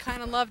 yeah, they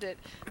kind of loved it,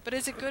 but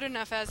is it good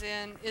enough, as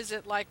in, is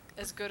it like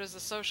as good as The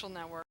Social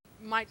Network?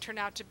 Might turn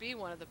out to be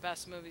one of the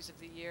best movies of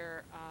the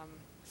year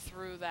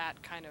through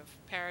that kind of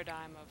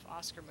paradigm of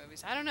Oscar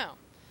movies. I don't know.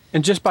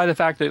 And just by the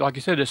fact that, like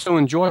you said, it's so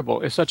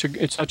enjoyable.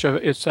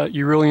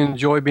 You really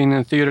enjoy being in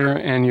the theater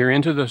and you're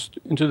into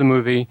the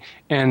movie.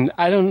 And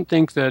I don't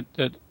think that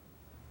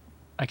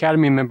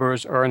Academy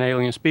members are an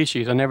alien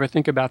species. I never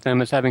think about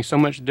them as having so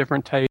much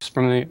different tastes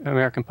from the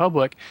American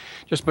public,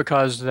 just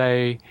because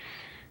they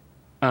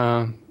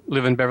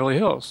live in Beverly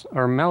Hills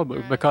or Malibu.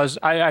 Right. Because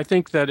I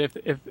think that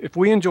if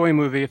we enjoy a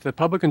movie, if the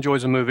public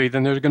enjoys a movie,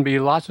 then there's going to be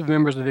lots of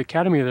members of the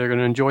Academy that are going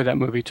to enjoy that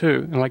movie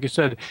too. And like you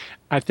said,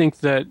 I think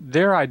that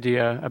their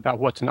idea about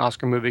what's an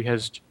Oscar movie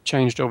has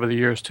changed over the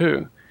years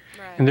too.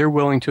 Right. And they're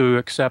willing to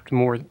accept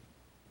more.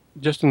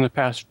 Just in the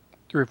past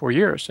 3 or 4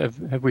 years have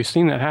we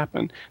seen that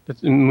happen,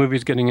 that the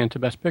movie's getting into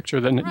Best Picture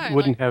that right,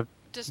 wouldn't like have.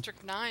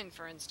 District 9,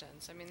 for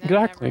instance. I mean,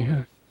 exactly.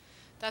 Yeah.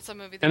 That's a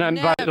movie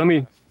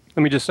that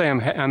Let me just say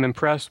I'm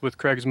impressed with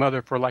Craig's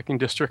mother for liking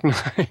District 9.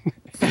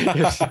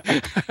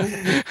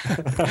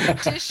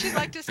 Does she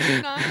like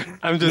District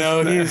 9?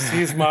 No,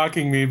 he's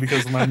mocking me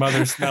because of my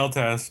mother's smell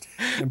test,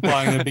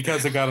 implying that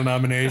because it got a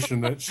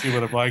nomination that she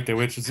would have liked it,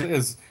 which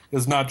is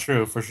not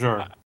true for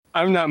sure.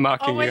 I'm not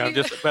mocking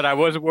you. But I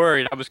was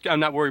worried. I'm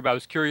not worried, but I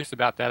was curious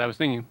about that. I was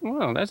thinking,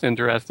 well, that's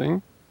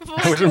interesting.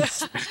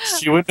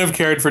 She wouldn't have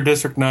cared for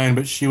District 9,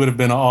 but she would have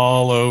been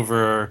all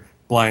over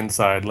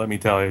Blindside, let me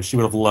tell you. She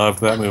would have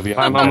loved that movie.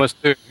 I'm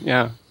almost too,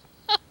 yeah.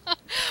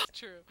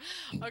 True.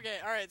 Okay,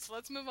 all right, so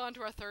let's move on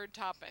to our third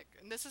topic.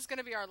 And this is going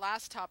to be our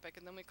last topic,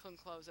 and then we can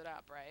close it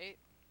up, right?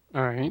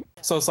 All right.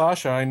 So,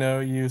 Sasha, I know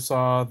you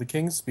saw The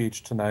King's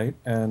Speech tonight,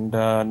 and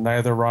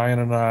neither Ryan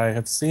and I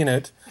have seen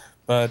it,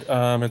 but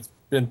it's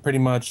been pretty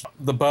much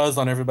the buzz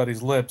on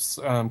everybody's lips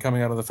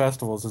coming out of the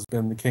festivals has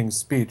been The King's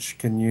Speech.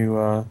 Can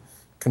you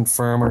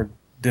confirm or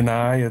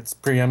deny its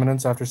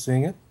preeminence after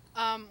seeing it?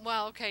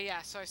 Well, okay,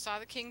 yeah. So I saw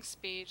The King's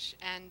Speech,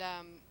 and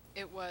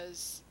it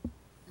was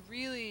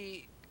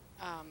really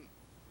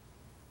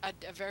a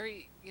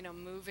very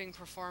moving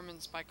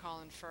performance by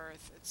Colin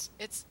Firth.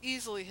 It's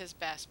easily his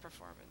best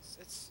performance.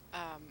 It's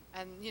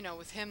and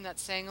with him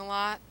that's saying a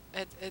lot.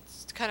 It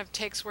kind of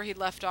takes where he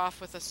left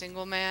off with A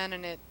Single Man,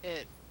 and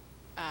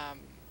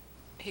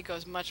he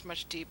goes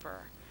much deeper.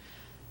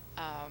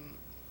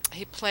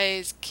 He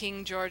plays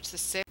King George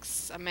VI,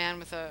 a man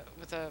with a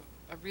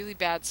really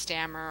bad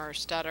stammer or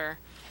stutter,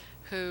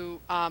 who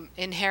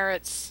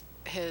inherits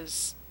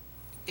his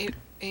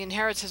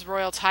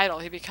royal title.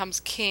 He becomes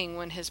king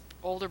when his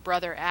older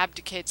brother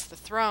abdicates the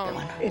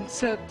throne.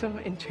 Insert them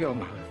into your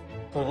mouth.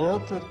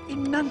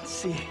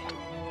 Enunciate.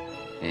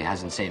 He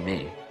hasn't seen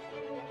me.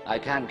 I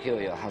can cure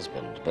your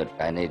husband, but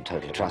I need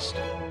total trust.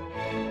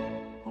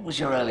 What was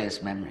your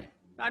earliest memory?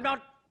 I'm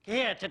not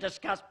here to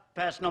discuss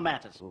personal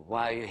matters.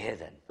 Why are you here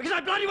then? Because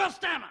I bloody well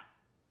stammer.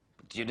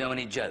 Do you know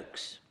any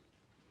jokes?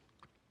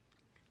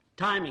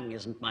 Timing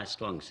isn't my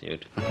strong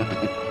suit.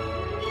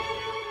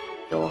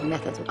 Your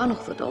methods are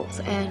unorthodox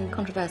and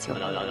controversial.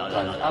 And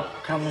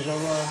up comes your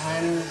Royal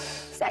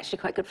Highness. It's actually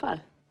quite good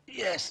fun.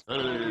 Yes. Art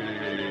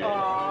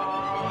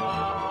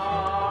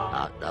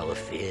thou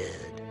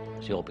afeard?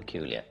 You're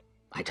peculiar.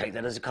 I take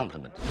that as a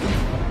compliment.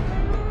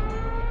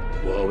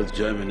 War with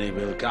Germany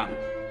will come,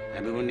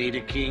 and we will need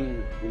a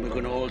king whom we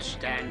can all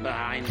stand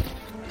behind.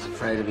 He's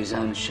afraid of his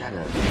own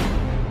shadow.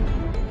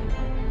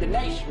 The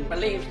nation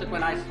believes that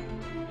when I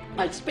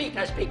speak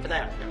for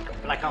them,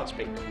 but I can't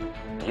speak.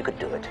 You could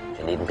do it.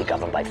 You needn't be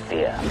governed by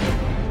fear.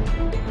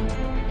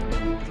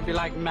 It'll be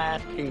like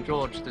mad King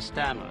George the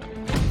Stammerer.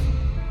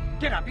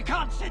 Get up, you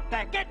can't sit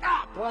there, get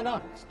up! Why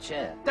not? It's a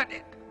chair.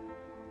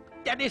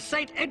 That is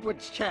St.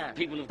 Edward's chair.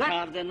 People have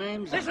carved their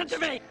names. Listen to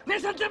me!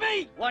 Listen to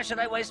me! Why should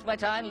I waste my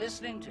time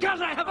listening to you?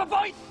 Because I have a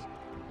voice!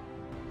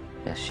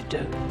 Yes, you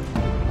do.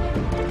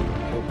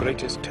 Your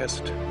greatest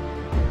test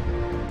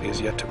is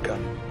yet to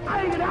come.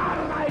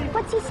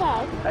 What's he say?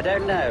 I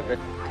don't know, but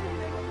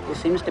he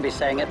seems to be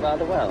saying it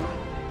rather well.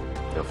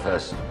 Your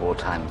first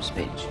wartime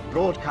speech.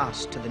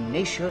 Broadcast to the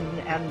nation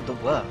and the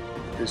world.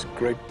 This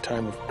great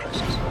time of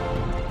crisis.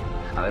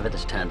 However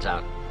this turns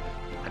out,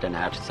 I don't know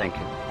how to thank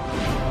you.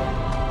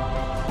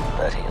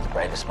 Bertie, you're the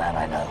bravest man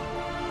I know.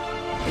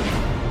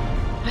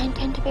 I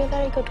intend to be a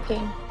very good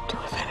queen. To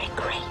a very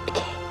great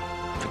king.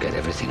 Forget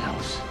everything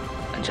else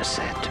and just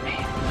say it to me.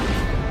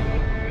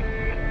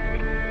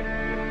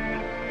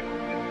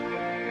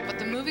 But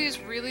the movie is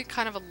really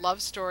kind of a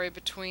love story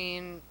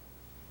between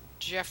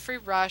Geoffrey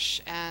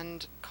Rush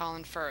and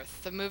Colin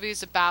Firth. The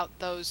movie's about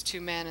those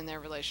two men and their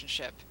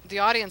relationship. The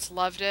audience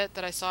loved it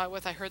that I saw it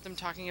with. I heard them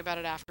talking about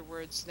it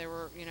afterwards. There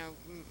were,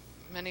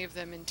 many of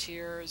them in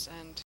tears,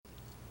 and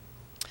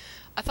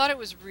I thought it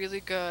was really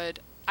good.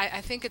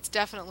 I think it's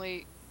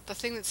definitely, the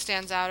thing that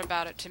stands out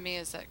about it to me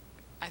is that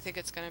I think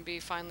it's going to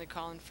be finally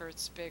Colin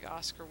Firth's big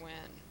Oscar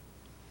win.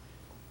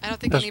 I don't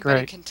think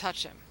anybody can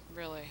touch him,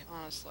 really,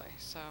 honestly.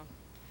 So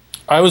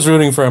I was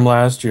rooting for him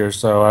last year,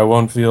 so I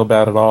won't feel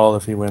bad at all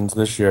if he wins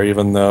this year,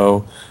 even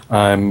though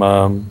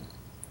I'm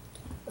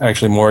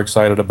actually more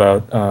excited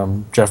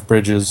about Jeff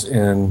Bridges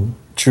in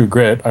True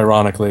Grit,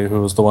 ironically,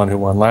 who was the one who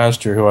won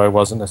last year, who I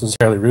wasn't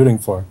necessarily rooting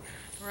for.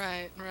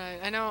 Right.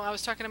 I know I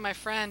was talking to my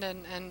friend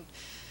and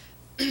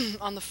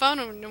on the phone,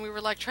 and we were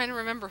like trying to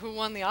remember who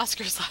won the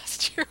Oscars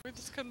last year. We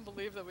just couldn't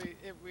believe that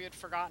we had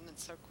forgotten it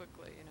so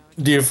quickly.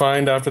 Do you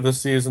find after the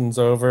season's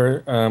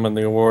over and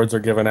the awards are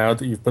given out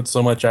that you've put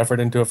so much effort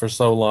into it for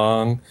so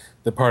long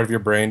that part of your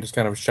brain just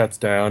kind of shuts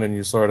down and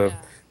you sort of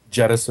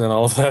jettison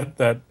all of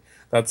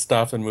that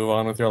stuff and move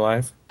on with your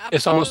life? Absolutely.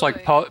 It's almost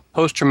like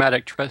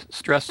post-traumatic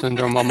stress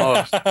syndrome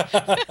almost.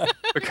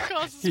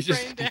 Because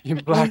you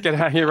black it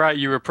out. You're right.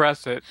 You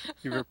repress it.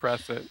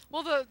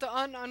 Well, the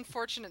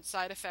unfortunate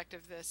side effect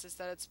of this is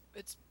that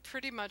it's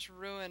pretty much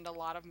ruined a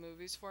lot of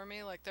movies for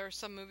me. Like, there are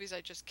some movies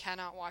I just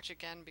cannot watch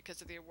again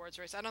because of the awards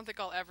race. I don't think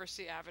I'll ever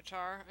see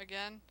Avatar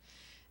again.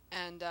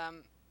 And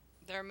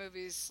there are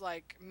movies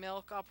like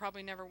Milk I'll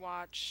probably never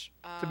watch.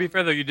 To be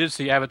fair, though, you did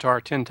see Avatar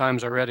 10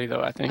 times already,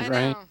 though, I think, I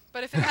right? know.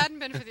 But if it hadn't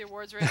been for the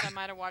awards race, I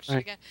might have watched it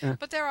again. Yeah.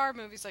 But there are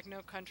movies like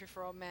No Country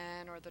for Old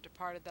Men or The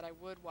Departed that I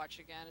would watch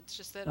again. It's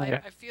just that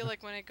I feel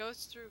like when it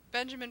goes through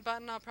Benjamin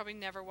Button, I'll probably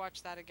never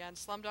watch that again.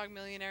 Slumdog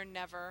Millionaire,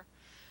 never.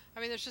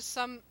 I mean, there's just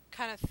some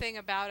kind of thing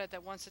about it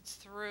that once it's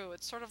through,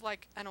 it's sort of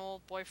like an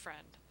old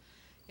boyfriend.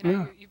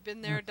 You've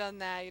been there, done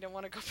that. You don't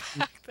want to go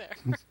back there.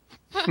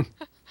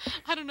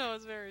 I don't know.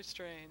 It's very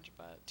strange,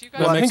 but do you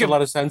guys? Well, that makes a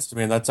lot of sense to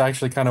me, and that's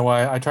actually kind of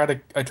why I try to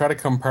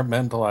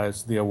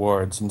compartmentalize the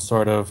awards and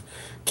sort of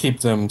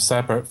keep them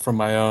separate from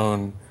my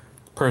own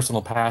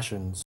personal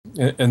passions.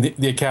 And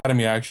the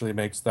Academy actually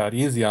makes that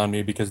easy on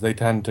me because they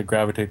tend to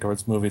gravitate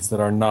towards movies that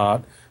are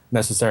not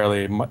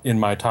necessarily in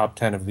my top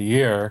 10 of the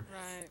year.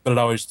 Right. But it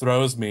always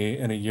throws me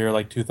in a year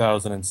like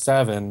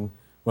 2007.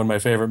 When my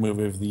favorite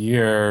movie of the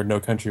year, No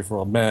Country for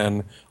Old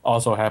Men,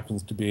 also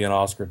happens to be an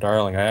Oscar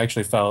darling. I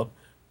actually felt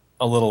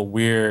a little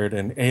weird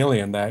and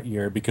alien that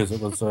year because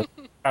it was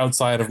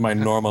outside of my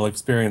normal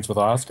experience with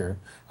Oscar.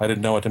 I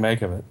didn't know what to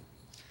make of it.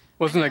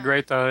 Wasn't it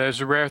great, though? It's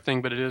a rare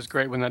thing, but it is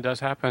great when that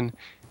does happen.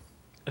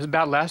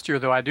 about last year,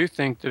 though, I do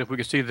think that if we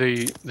could see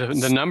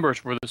the numbers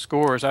for the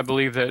scores, I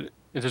believe that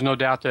there's no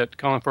doubt that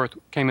Colin Firth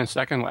came in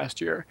second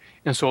last year.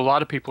 And so a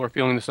lot of people are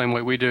feeling the same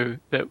way we do,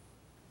 that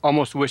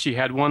almost wish he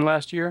had won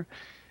last year.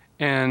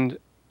 And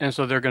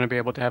so they're going to be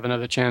able to have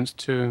another chance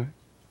to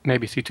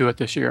maybe see to it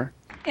this year.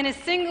 In A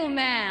Single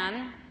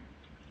Man,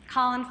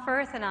 Colin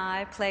Firth and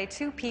I play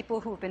two people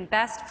who've been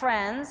best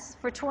friends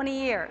for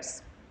 20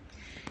 years.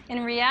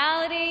 In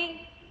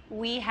reality,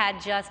 we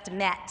had just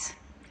met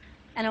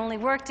and only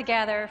worked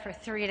together for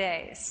 3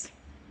 days.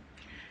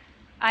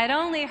 I'd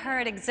only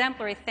heard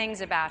exemplary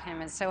things about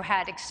him and so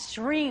had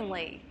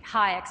extremely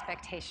high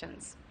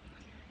expectations.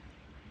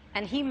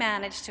 And he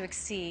managed to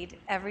exceed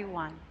every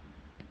one.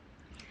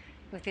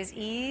 With his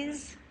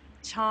ease,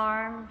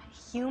 charm,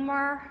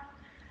 humor,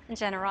 and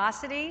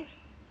generosity,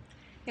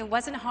 it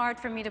wasn't hard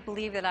for me to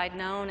believe that I'd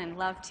known and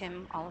loved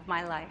him all of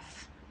my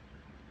life.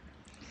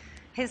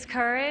 His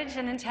courage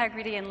and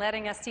integrity in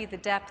letting us see the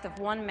depth of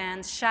one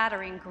man's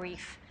shattering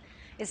grief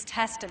is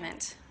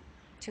testament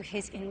to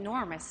his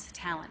enormous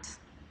talent.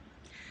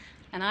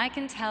 And I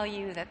can tell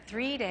you that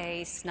 3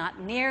 days is not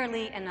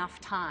nearly enough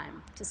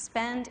time to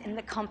spend in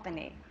the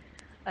company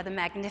of the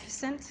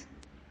magnificent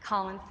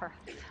Colin Firth.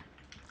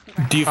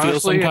 Do you feel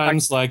Honestly,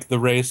 sometimes like the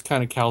race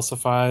kind of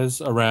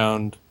calcifies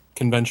around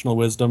conventional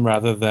wisdom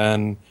rather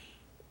than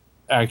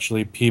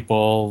actually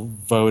people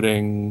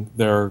voting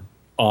their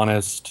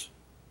honest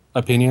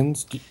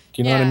opinions? Do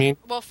you know what I mean?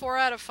 Well, 4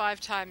 out of 5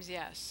 times,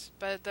 yes.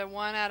 But the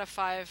 1 out of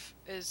 5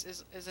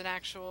 is an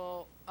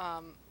actual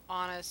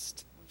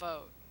honest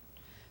vote.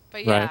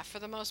 But yeah, Right. for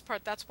the most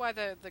part, that's why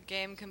the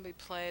game can be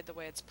played the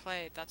way it's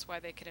played. That's why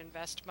they can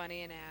invest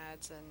money in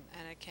ads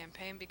and a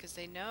campaign, because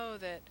they know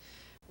that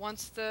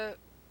once the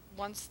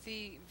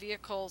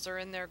vehicles are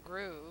in their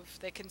groove,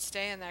 they can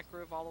stay in that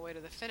groove all the way to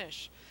the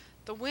finish.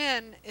 The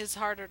win is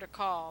harder to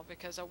call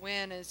because a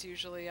win is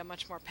usually a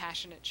much more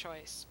passionate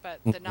choice. But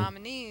the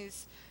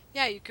nominees,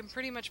 yeah, you can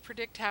pretty much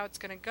predict how it's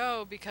going to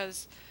go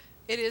because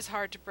it is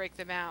hard to break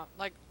them out.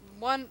 Like,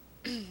 one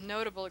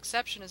notable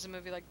exception is a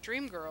movie like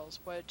Dreamgirls,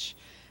 which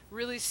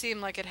really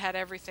seemed like it had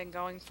everything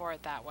going for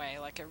it that way.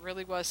 Like, it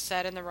really was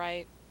set in the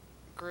right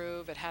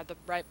groove, it had the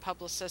right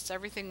publicists,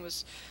 everything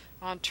was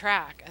on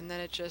track, and then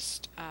it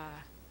just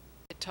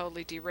it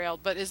totally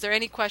derailed. But is there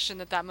any question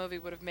that that movie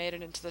would have made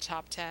it into the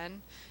top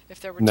 10 if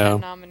there were No.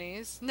 10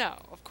 nominees? No,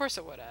 of course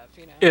it would have,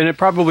 you know. And it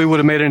probably would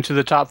have made it into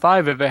the top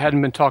 5 if it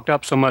hadn't been talked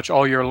up so much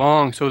all year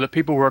long, so that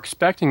people were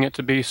expecting it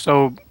to be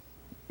so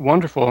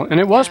wonderful. And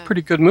it was a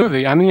pretty good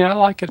movie. I mean, I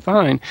like it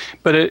fine.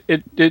 But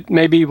it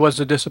maybe was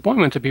a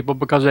disappointment to people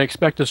because they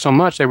expected so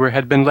much. They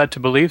had been led to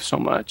believe so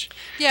much.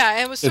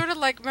 Yeah, it was sort of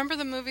like, remember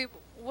the movie,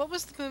 what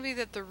was the movie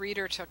that The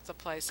Reader took the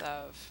place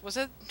of? Was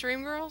it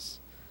Dreamgirls?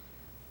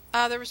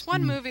 There was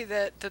one movie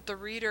that The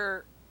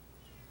Reader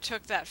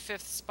took that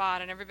 5th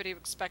spot, and everybody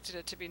expected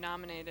it to be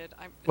nominated.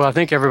 Well, I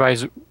think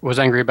everybody was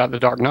angry about The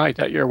Dark Knight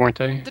that year, weren't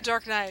they? The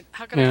Dark Knight.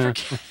 How can I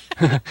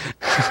forget?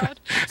 God,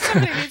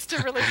 somebody needs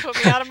to really put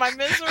me out of my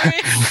misery.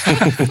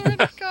 I swear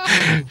to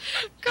God.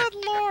 Good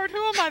Lord,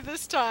 who am I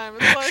this time?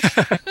 It's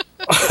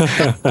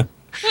like...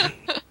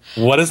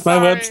 What is my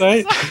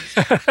website?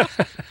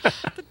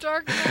 The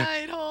Dark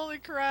Knight, holy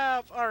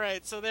crap. All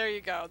right, so there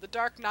you go. The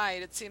Dark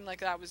Knight, it seemed like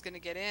that was going to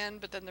get in,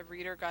 but then The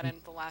Reader got in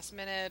at the last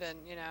minute, and,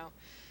 you know...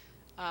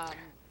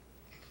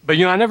 But,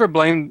 you know,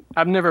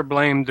 I've never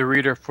blamed The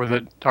Reader for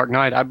The Dark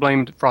Knight. I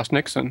blamed Frost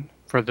Nixon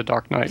for The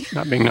Dark Knight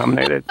not being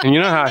nominated. And you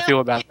know how I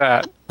feel about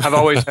that. I've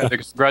always had a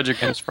grudge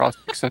against Frost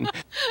Nixon.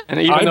 And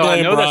even though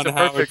I know that's a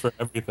perfect... for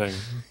everything.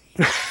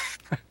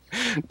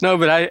 No,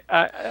 but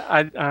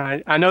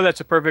I know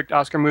that's a perfect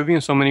Oscar movie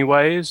in so many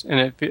ways, and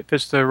it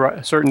fits the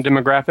certain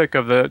demographic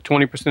of the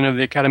 20% of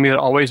the Academy that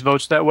always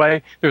votes that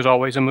way. There's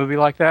always a movie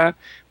like that.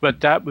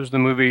 But that was the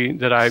movie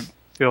that I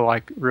feel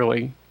like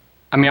really...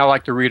 I mean, I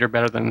like The Reader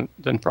better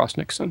than Frost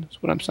Nixon,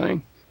 is what I'm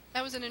saying.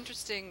 That was an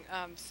interesting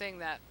thing,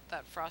 that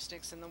Frost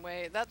Nixon, the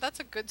way... That's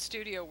a good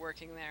studio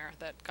working there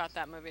that got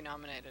that movie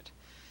nominated.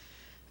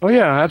 Oh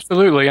yeah,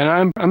 absolutely,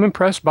 and I'm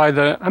impressed by it.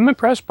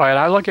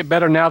 I like it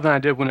better now than I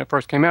did when it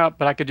first came out,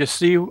 but I could just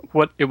see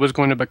what it was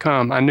going to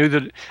become. I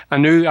knew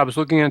I was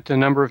looking at the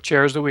number of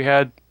chairs that we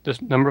had, the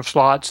number of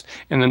slots,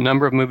 and the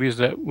number of movies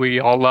that we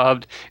all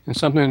loved, and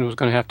something was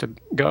going to have to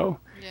go.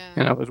 Yeah.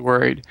 And I was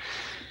worried.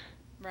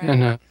 Right.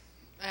 And,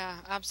 yeah,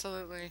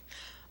 absolutely.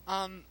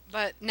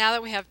 But now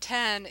that we have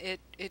 10, it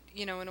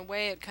you know, in a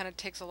way, it kind of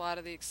takes a lot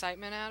of the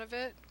excitement out of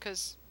it,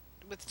 because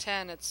with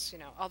 10, it's, you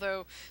know,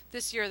 although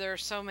this year there are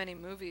so many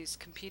movies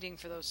competing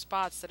for those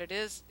spots that it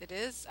is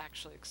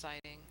actually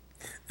exciting.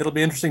 It'll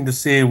be interesting to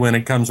see when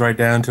it comes right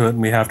down to it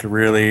and we have to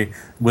really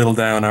whittle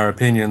down our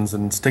opinions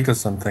and stick to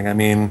something. I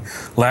mean,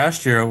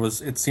 last year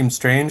it seemed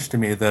strange to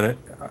me that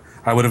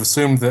I would have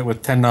assumed that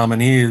with 10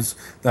 nominees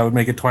that would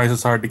make it twice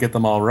as hard to get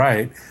them all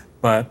right,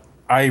 but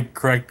I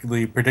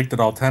correctly predicted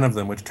all 10 of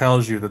them, which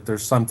tells you that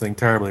there's something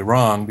terribly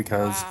wrong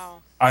because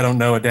I don't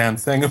know a damn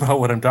thing about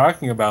what I'm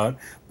talking about,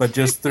 but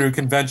just through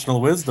conventional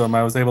wisdom,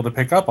 I was able to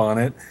pick up on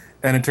it,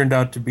 and it turned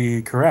out to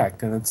be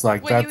correct. And it's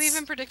like Wait, you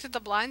even predicted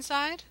The Blind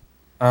Side?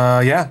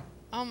 Yeah.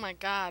 Oh my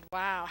God!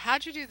 Wow,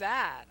 how'd you do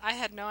that? I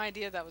had no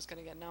idea that was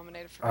going to get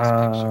nominated for Best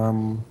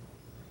Picture.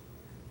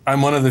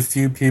 I'm one of the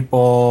few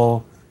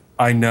people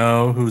I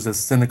know who's as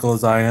cynical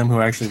as I am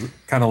who actually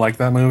kind of like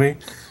that movie.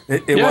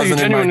 It Yeah, you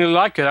wasn't in my genuinely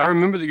liked it. I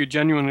remember that you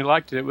genuinely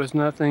liked it. It was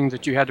nothing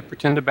that you had to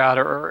pretend about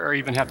or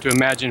even have to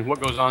imagine what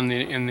goes on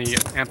in the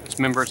campus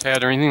member's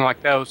head or anything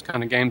like those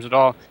kind of games at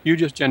all. You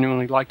just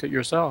genuinely liked it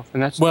yourself,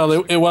 and that's well,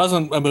 it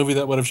wasn't a movie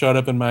that would have showed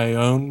up in my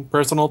own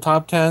personal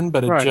top 10,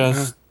 but it Right,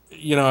 just,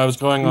 I was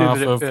going Knew off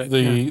that it of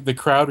fit, the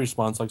crowd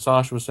response, like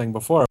Sasha was saying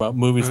before, about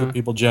movies that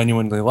people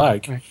genuinely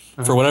like.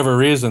 Uh-huh. For whatever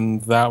reason,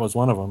 that was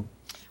one of them.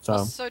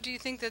 So do you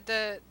think that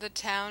the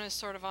town is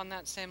sort of on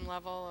that same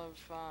level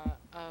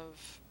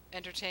of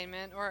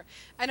entertainment? Or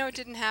I know it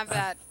didn't have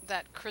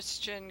that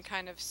Christian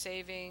kind of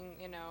saving,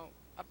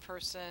 a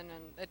person,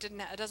 and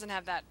it doesn't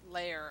have that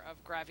layer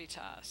of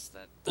gravitas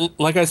that.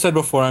 Like I said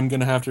before, I'm going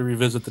to have to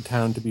revisit the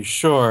town to be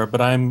sure,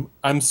 but I'm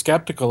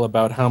skeptical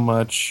about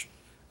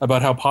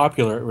how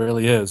popular it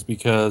really is,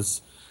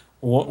 because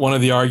one of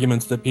the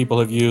arguments that people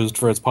have used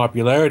for its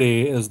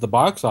popularity is the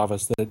box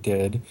office that it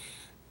did.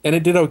 And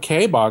it did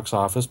okay box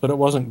office, but it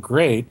wasn't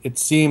great. It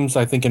seems,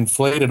 I think,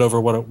 inflated over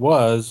what it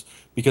was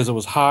because it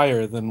was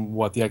higher than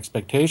what the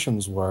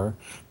expectations were.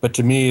 But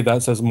to me,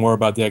 that says more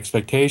about the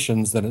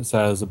expectations than it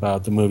says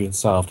about the movie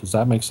itself. Does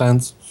that make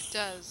sense? It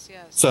does,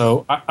 yes.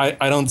 So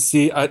I don't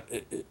see...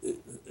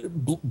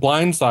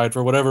 Blindside,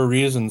 for whatever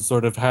reason,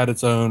 sort of had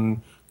its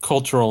own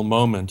cultural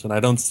moment, and I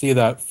don't see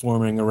that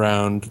forming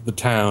around the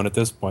town at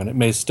this point. It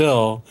may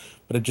still,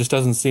 but it just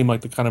doesn't seem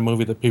like the kind of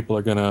movie that people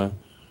are going to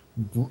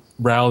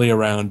rally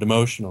around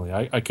emotionally.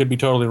 I could be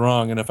totally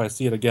wrong, and if I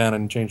see it again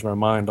and change my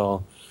mind,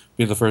 I'll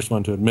be the first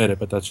one to admit it,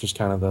 but that's just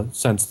kind of the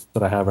sense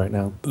that I have right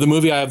now. The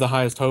movie I have the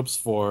highest hopes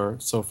for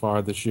so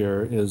far this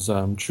year is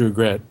True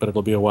Grit, but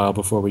it'll be a while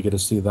before we get to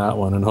see that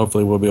one, and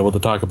hopefully we'll be able to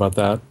talk about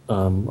that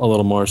a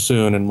little more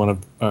soon in one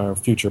of our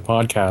future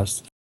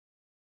podcasts.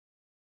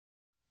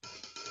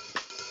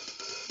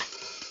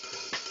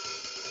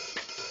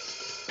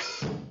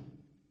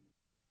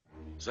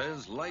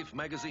 Says Life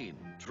magazine,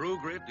 True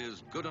Grit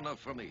is good enough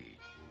for me.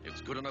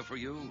 It's good enough for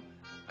you,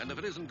 and if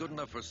it isn't good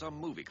enough for some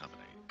movie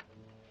company,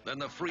 then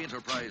the free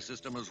enterprise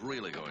system is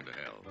really going to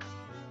hell.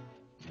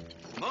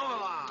 Move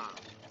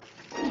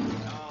along!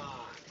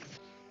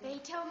 They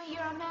tell me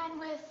you're a man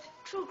with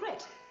true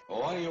grit. Well,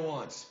 what do you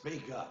want?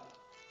 Speak up.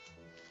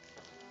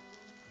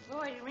 You've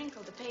already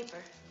wrinkled the paper.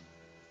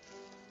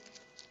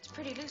 It's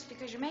pretty loose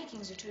because your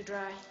makings are too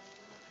dry.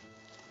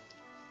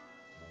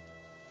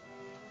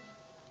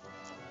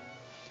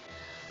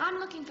 I'm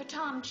looking for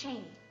Tom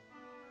Cheney.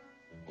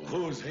 Well,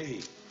 who's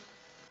he?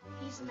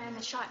 He's the man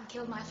that shot and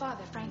killed my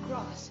father, Frank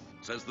Ross.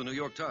 Says the New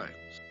York Times,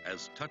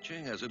 as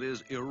touching as it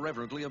is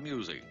irreverently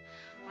amusing.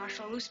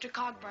 Marshal Rooster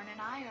Cogburn and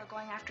I are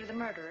going after the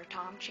murderer,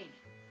 Tom Cheney.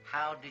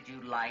 How did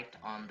you light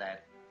on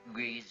that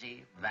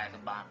greasy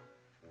vagabond?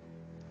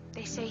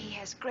 They say he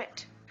has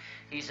grit.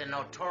 He's a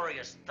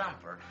notorious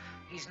thumper.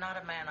 He's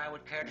not a man I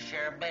would care to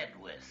share a bed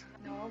with.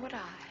 Nor would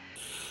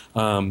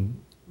I.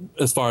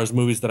 As far as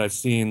movies that I've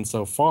seen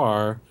so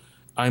far,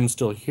 I'm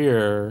Still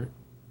Here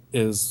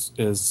is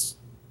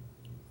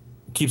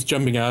keeps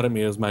jumping out at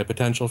me as my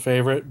potential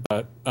favorite,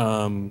 but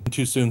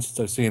too soon since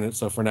I've seen it,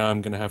 so for now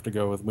I'm going to have to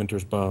go with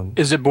Winter's Bone.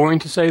 Is it boring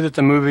to say that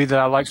the movie that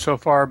I liked so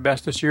far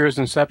best this year is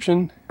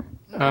Inception?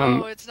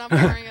 No, it's not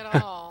boring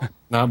at all.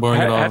 Not boring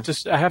at all.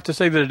 I have to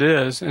say that it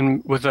is,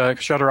 and with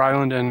Shutter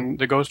Island and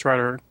The Ghost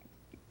Rider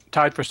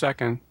tied for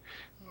second.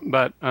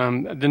 But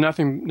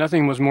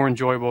nothing was more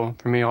enjoyable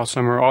for me all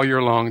summer, all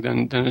year long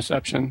than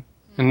Inception.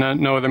 And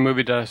no other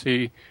movie did I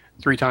see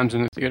 3 times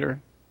in the theater.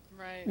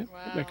 Right,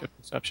 wow. Like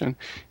Inception.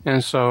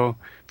 And so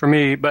for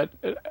me, but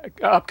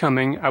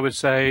upcoming, I would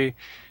say,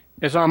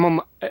 is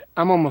I'm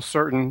almost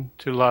certain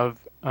to love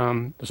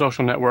The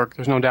Social Network.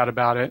 There's no doubt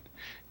about it.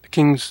 The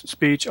King's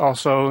Speech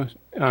also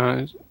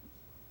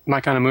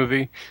my kind of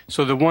movie.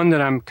 So the one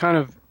that I'm kind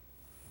of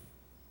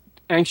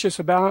anxious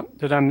about,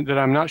 that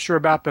I'm not sure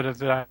about, but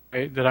that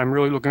I'm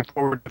really looking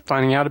forward to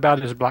finding out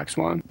about is Black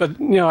Swan. But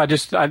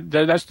that's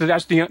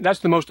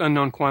the most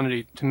unknown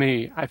quantity to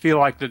me. I feel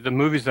like the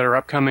movies that are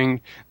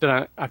upcoming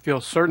that I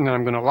feel certain that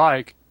I'm going to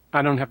like,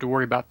 I don't have to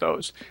worry about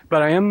those.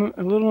 But I am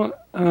a little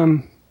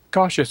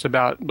cautious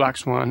about Black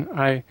Swan.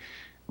 I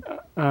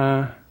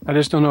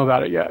just don't know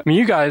about it yet. I mean,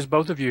 you guys,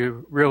 both of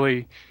you,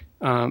 really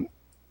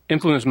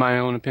influenced my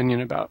own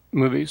opinion about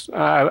movies.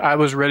 I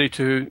was ready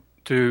to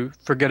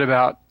forget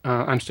about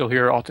I'm Still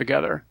Here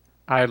altogether.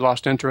 I had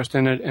lost interest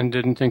in it and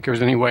didn't think there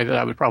was any way that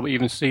I would probably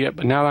even see it.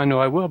 But now I know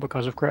I will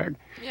because of Craig.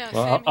 Yeah,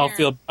 well,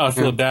 I'll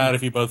feel bad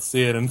if you both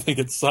see it and think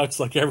it sucks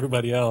like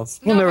everybody else.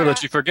 We'll never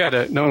let you forget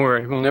it. Don't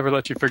worry. We'll never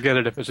let you forget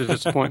it if it's a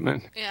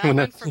disappointment. Yeah, I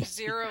went from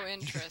zero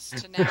interest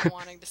to now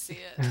wanting to see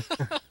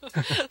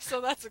it. So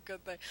that's a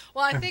good thing.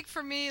 Well, I think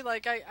for me,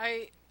 like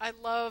I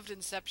loved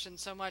Inception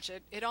so much.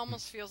 It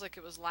almost feels like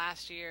it was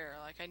last year.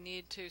 Like I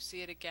need to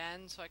see it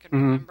again so I can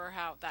remember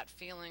how that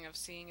feeling of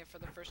seeing it for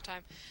the first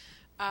time.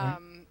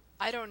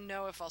 I don't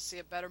know if I'll see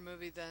a better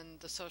movie than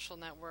The Social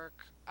Network.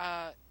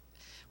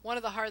 one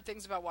of the hard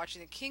things about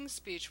watching The King's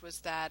Speech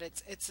was that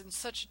it's in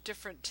such a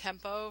different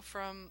tempo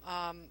from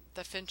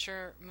the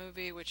Fincher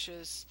movie, which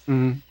is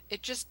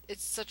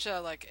it's such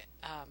a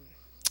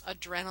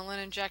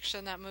adrenaline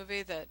injection, that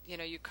movie, that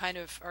you kind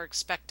of are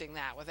expecting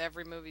that with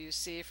every movie you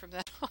see from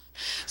that on.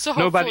 So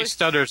nobody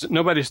stutters in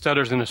a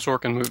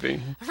Sorkin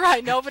movie.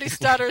 Right, nobody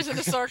stutters in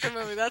a Sorkin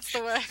movie. That's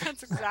the way.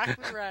 That's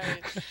exactly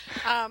right.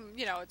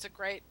 It's a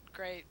great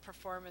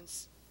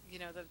performance.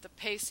 The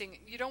pacing.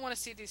 You don't want to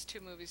see these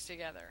two movies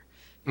together.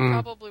 You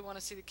probably want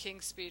to see The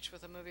King's Speech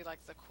with a movie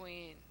like The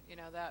Queen.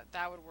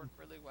 That would work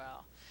really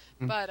well.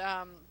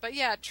 But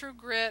yeah, True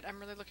Grit.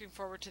 I'm really looking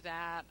forward to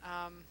that.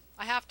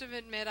 I have to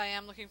admit, I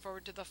am looking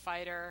forward to The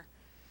Fighter.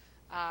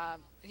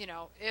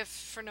 If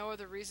for no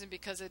other reason,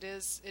 because it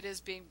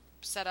is being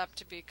set up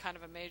to be kind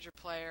of a major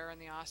player in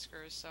the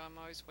Oscars, so I'm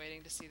always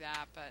waiting to see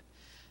that. But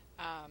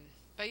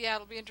yeah,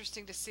 it'll be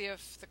interesting to see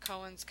if the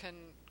Coens can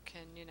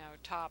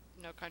top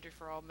No Country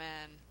for Old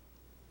Men.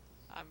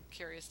 I'm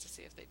curious to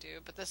see if they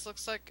do. But this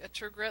looks like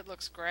True Grit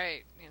looks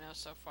great,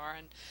 so far.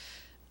 And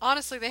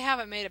honestly, they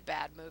haven't made a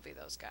bad movie,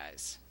 those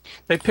guys.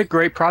 They pick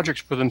great projects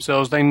for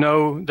themselves. They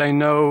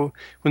know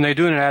when they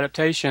do an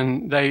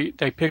adaptation, they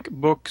pick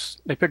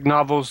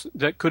novels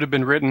that could have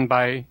been written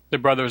by the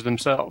brothers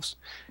themselves.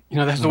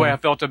 That's the way I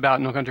felt about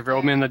No Country for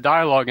Old Men. The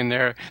dialogue in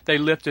there, they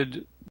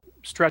lifted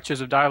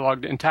stretches of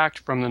dialogue intact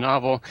from the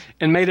novel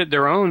and made it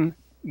their own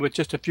with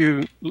just a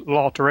few little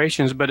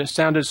alterations, but it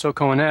sounded so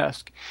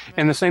Coen-esque.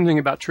 And the same thing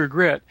about True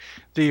Grit.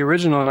 The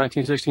original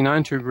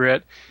 1969 True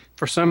Grit,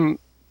 for some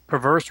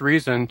perverse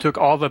reason, took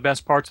all the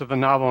best parts of the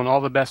novel and all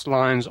the best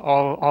lines,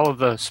 all of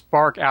the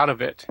spark out of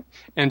it,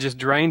 and just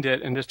drained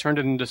it and just turned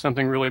it into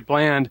something really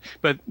bland.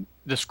 But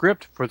the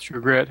script for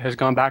True Grit has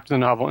gone back to the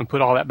novel and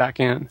put all that back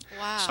in.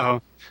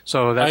 Wow.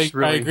 So that's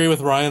really... I agree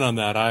with Ryan on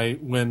that.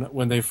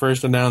 When they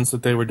first announced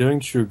that they were doing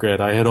True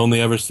Grit, I had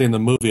only ever seen the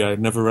movie. I had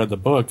never read the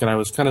book, and I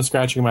was kind of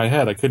scratching my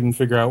head. I couldn't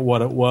figure out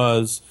what it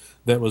was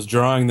that was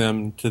drawing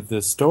them to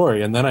this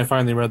story. And then I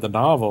finally read the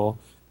novel,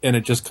 and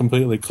it just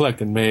completely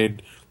clicked and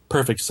made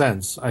perfect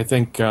sense. I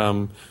think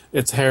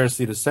it's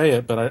heresy to say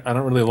it, but I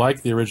don't really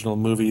like the original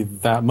movie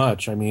that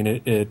much. I mean,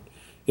 it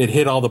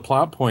hit all the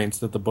plot points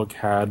that the book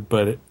had,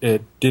 but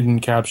it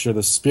didn't capture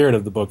the spirit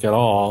of the book at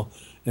all,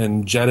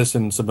 and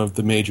jettisoned some of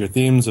the major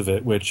themes of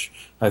it, which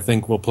I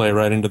think will play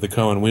right into the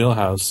Coen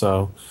wheelhouse.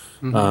 So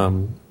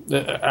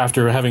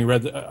after having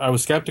read, I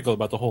was skeptical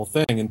about the whole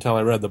thing until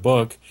I read the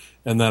book,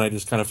 and then I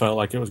just kind of felt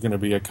like it was going to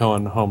be a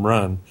Coen home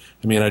run.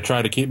 I mean, I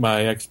try to keep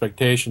my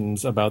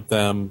expectations about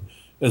them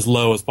as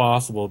low as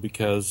possible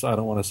because I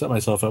don't want to set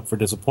myself up for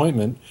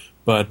disappointment,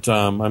 but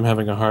I'm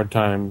having a hard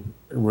time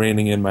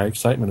reining in my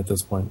excitement at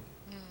this point.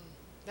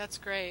 That's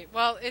great.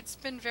 Well, it's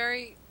been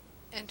very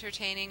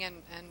entertaining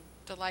and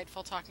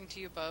delightful talking to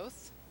you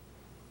both.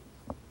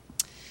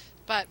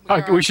 But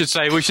we should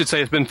say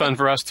it's been fun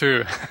for us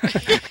too.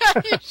 You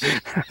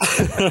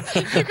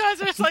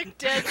guys are just like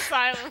dead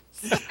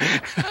silence.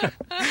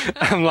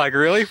 I'm like,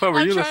 really? What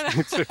were you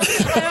listening to?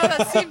 I know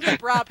that seemed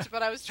abrupt,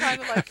 but I was trying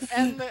to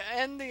end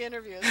the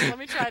interview. So let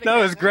me try to. That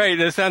was great.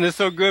 It sounded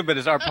so good, but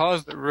it's our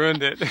pause that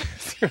ruined it.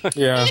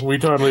 Yeah, we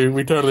totally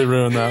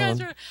ruined that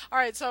one. All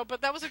right,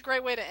 but that was a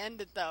great way to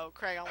end it, though,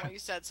 Craig, on what you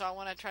said. So I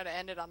want to try to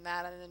end it on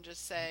that, and then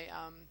just say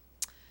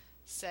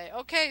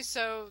okay,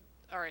 so.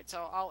 All right,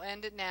 so I'll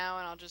end it now,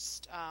 and I'll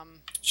just...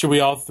 Should we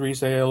all three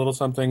say a little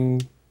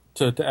something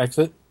to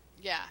exit?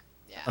 Yeah.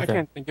 Okay. I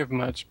can't think of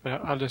much,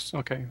 but I'll just...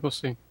 Okay, we'll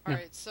see. All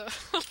right, so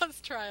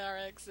let's try our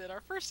exit,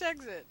 our first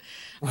exit.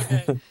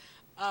 Okay.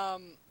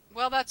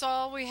 Well, that's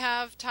all we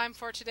have time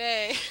for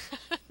today.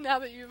 Now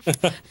that you've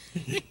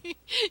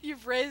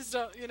raised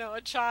a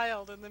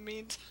child in the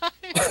meantime.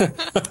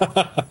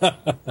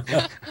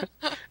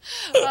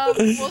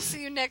 We'll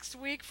see you next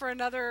week for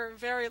another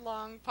very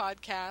long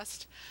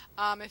podcast.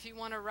 If you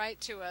want to write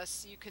to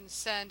us, you can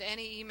send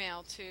any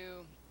email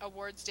to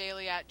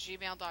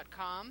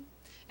awardsdaily@gmail.com,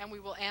 and we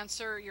will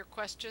answer your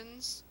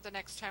questions the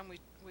next time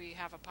we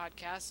have a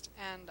podcast.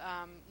 And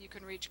you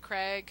can reach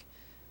Craig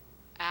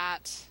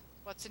at...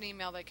 What's an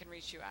email they can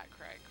reach you at,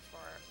 Craig?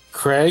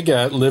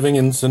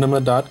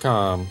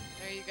 Craig@livingincinema.com.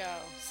 There you go.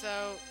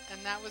 So, and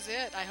that was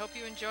it. I hope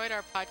you enjoyed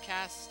our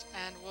podcast,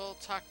 and we'll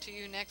talk to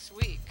you next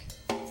week.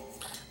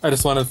 I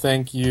just want to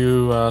thank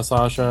you,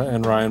 Sasha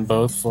and Ryan,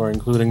 both for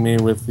including me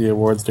with the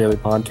Awards Daily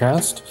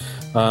podcast.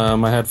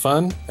 I had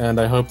fun, and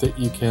I hope that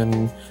you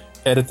can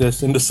edit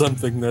this into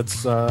something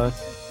that's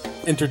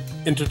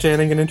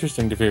entertaining and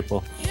interesting to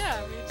people. Yeah,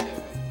 me too.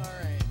 All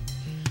right.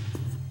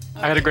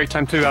 I had a great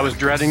time, too. I was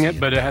dreading it,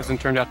 but it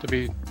hasn't turned out to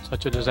be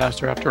such a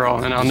disaster after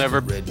all, and I'll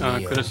never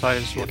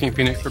criticize Joaquin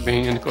Phoenix for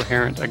being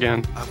incoherent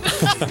again.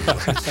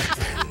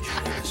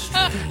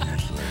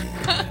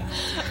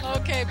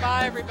 Okay,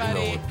 bye,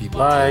 everybody.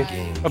 Bye.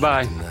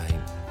 Bye-bye.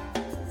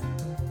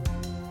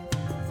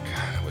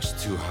 God, it was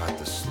too hot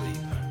to sleep.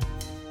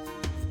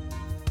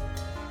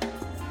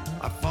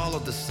 I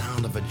followed the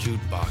sound of a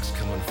jukebox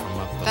coming from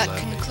up the That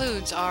levee.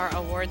 concludes our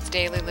Awards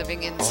Daily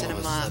Living in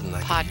Cinema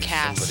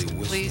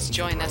podcast. Please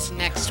join us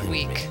next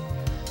week.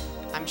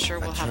 I'm I'm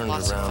sure we'll have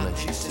lots of fun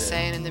things to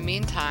say. And in the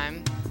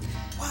meantime,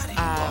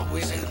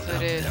 we've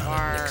included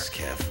our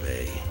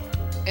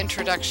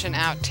introduction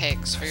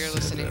outtakes for your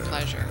listening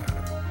pleasure,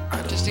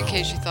 just in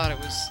case you thought it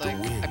was like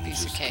a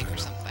piece of cake or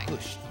something.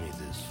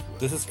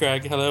 This is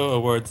Craig. Hello,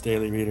 Awards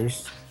Daily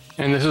readers.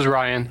 And this is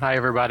Ryan. Hi,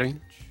 everybody.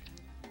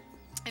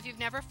 If you've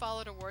never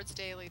followed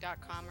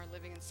awardsdaily.com or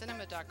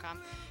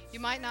livingincinema.com, you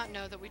might not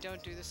know that we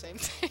don't do the same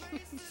thing.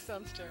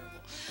 Sounds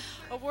terrible.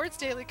 Awards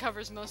Daily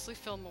covers mostly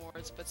film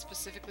awards, but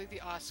specifically the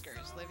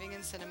Oscars. Living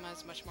in Cinema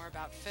is much more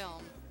about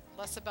film,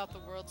 less about the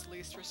world's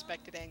least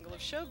respected angle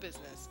of show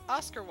business,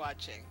 Oscar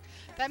watching.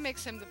 That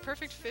makes him the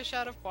perfect fish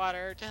out of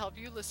water to help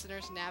you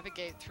listeners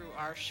navigate through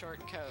our short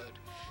code.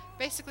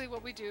 Basically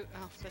what we do...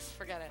 Oh,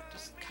 forget it.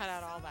 Just cut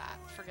out all that.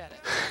 Forget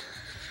it.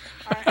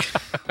 All right.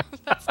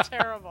 That's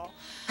terrible.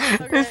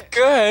 Okay. It's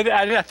good.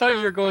 I thought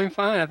you were going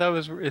fine. I thought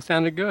it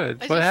sounded good.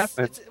 What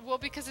happened? Well,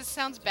 because it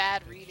sounds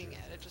bad reading it.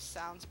 It just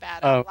sounds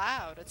bad out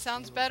loud. It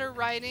sounds better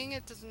writing.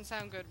 It doesn't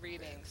sound good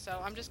reading.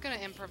 So I'm just going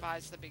to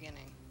improvise the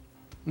beginning.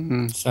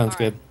 Sounds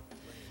good.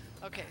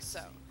 Okay,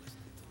 so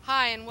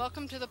hi and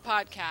welcome to the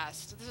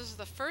podcast. This is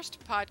the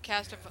first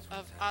podcast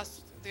of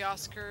us, the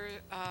Oscar,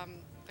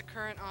 the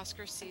current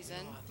Oscar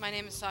season. My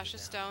name is Sasha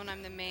Stone.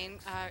 I'm the main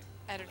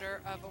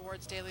editor of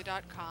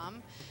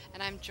awardsdaily.com,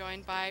 and I'm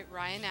joined by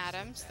Ryan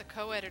Adams, the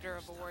co-editor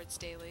of Awards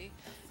Daily,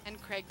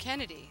 and Craig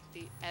Kennedy,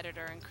 the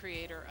editor and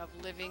creator of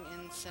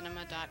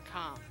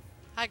livingincinema.com.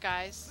 Hi,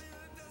 guys.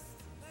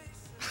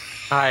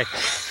 Hi.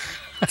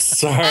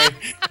 Sorry.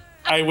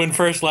 I went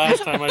first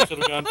last time. I should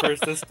have gone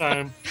first this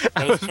time.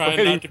 I was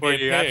trying not to be a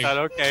pig. I thought,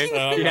 okay,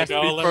 so you have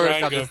to be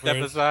first. I'll just step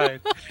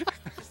aside.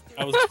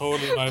 That was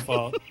totally my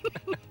fault.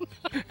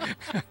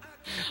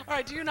 All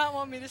right, do you not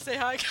want me to say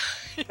hi,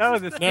 guys? No,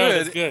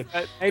 that's good.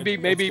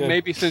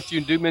 Maybe since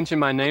you do mention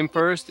my name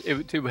first,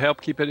 to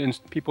help keep it in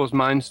people's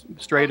minds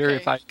straighter,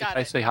 if I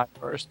say hi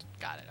first.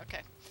 Got it.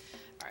 Okay.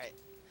 All right.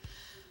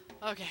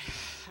 Okay.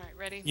 All right.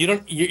 Ready?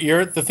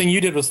 You're the thing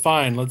you did was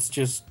fine. Let's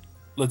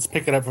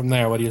pick it up from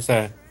there. What do you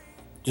say?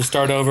 Just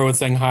start over with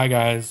saying hi,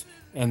 guys,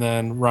 and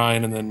then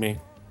Ryan, and then me.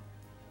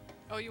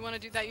 Oh, you want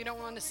to do that? You don't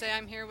want to say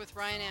I'm here with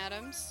Ryan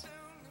Adams?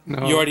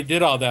 No. You already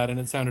did all that, and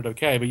it sounded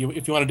okay. But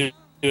if you want to do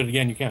it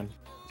again, you can.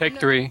 Take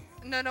 3.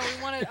 No. I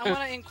want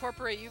to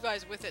incorporate you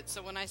guys with it.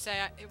 So when I say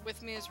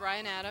with me is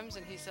Ryan Adams,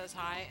 and he says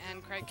hi,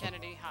 and Craig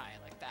Kennedy, hi,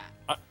 like that.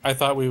 I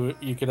thought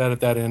you could edit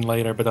that in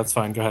later, but that's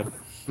fine. Go ahead.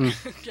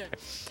 Okay.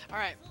 All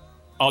right.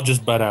 I'll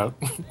just butt out.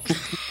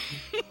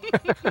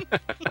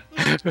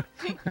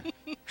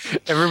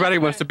 Everybody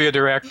wants to be a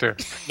director.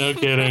 No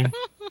kidding.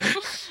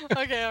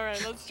 Okay, all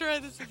right. Let's try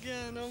this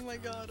again. Oh my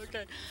God.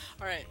 Okay.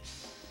 All right.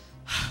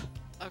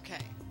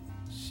 Okay.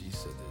 She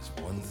said there's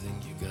one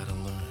thing you gotta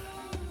learn,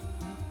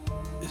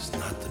 is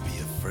not to be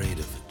afraid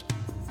of it.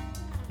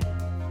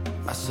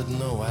 I said,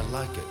 no, I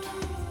like it.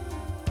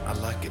 I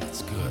like it,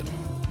 it's good.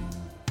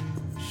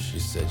 She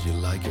said, you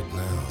like it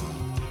now,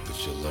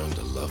 but you'll learn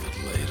to love it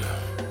later.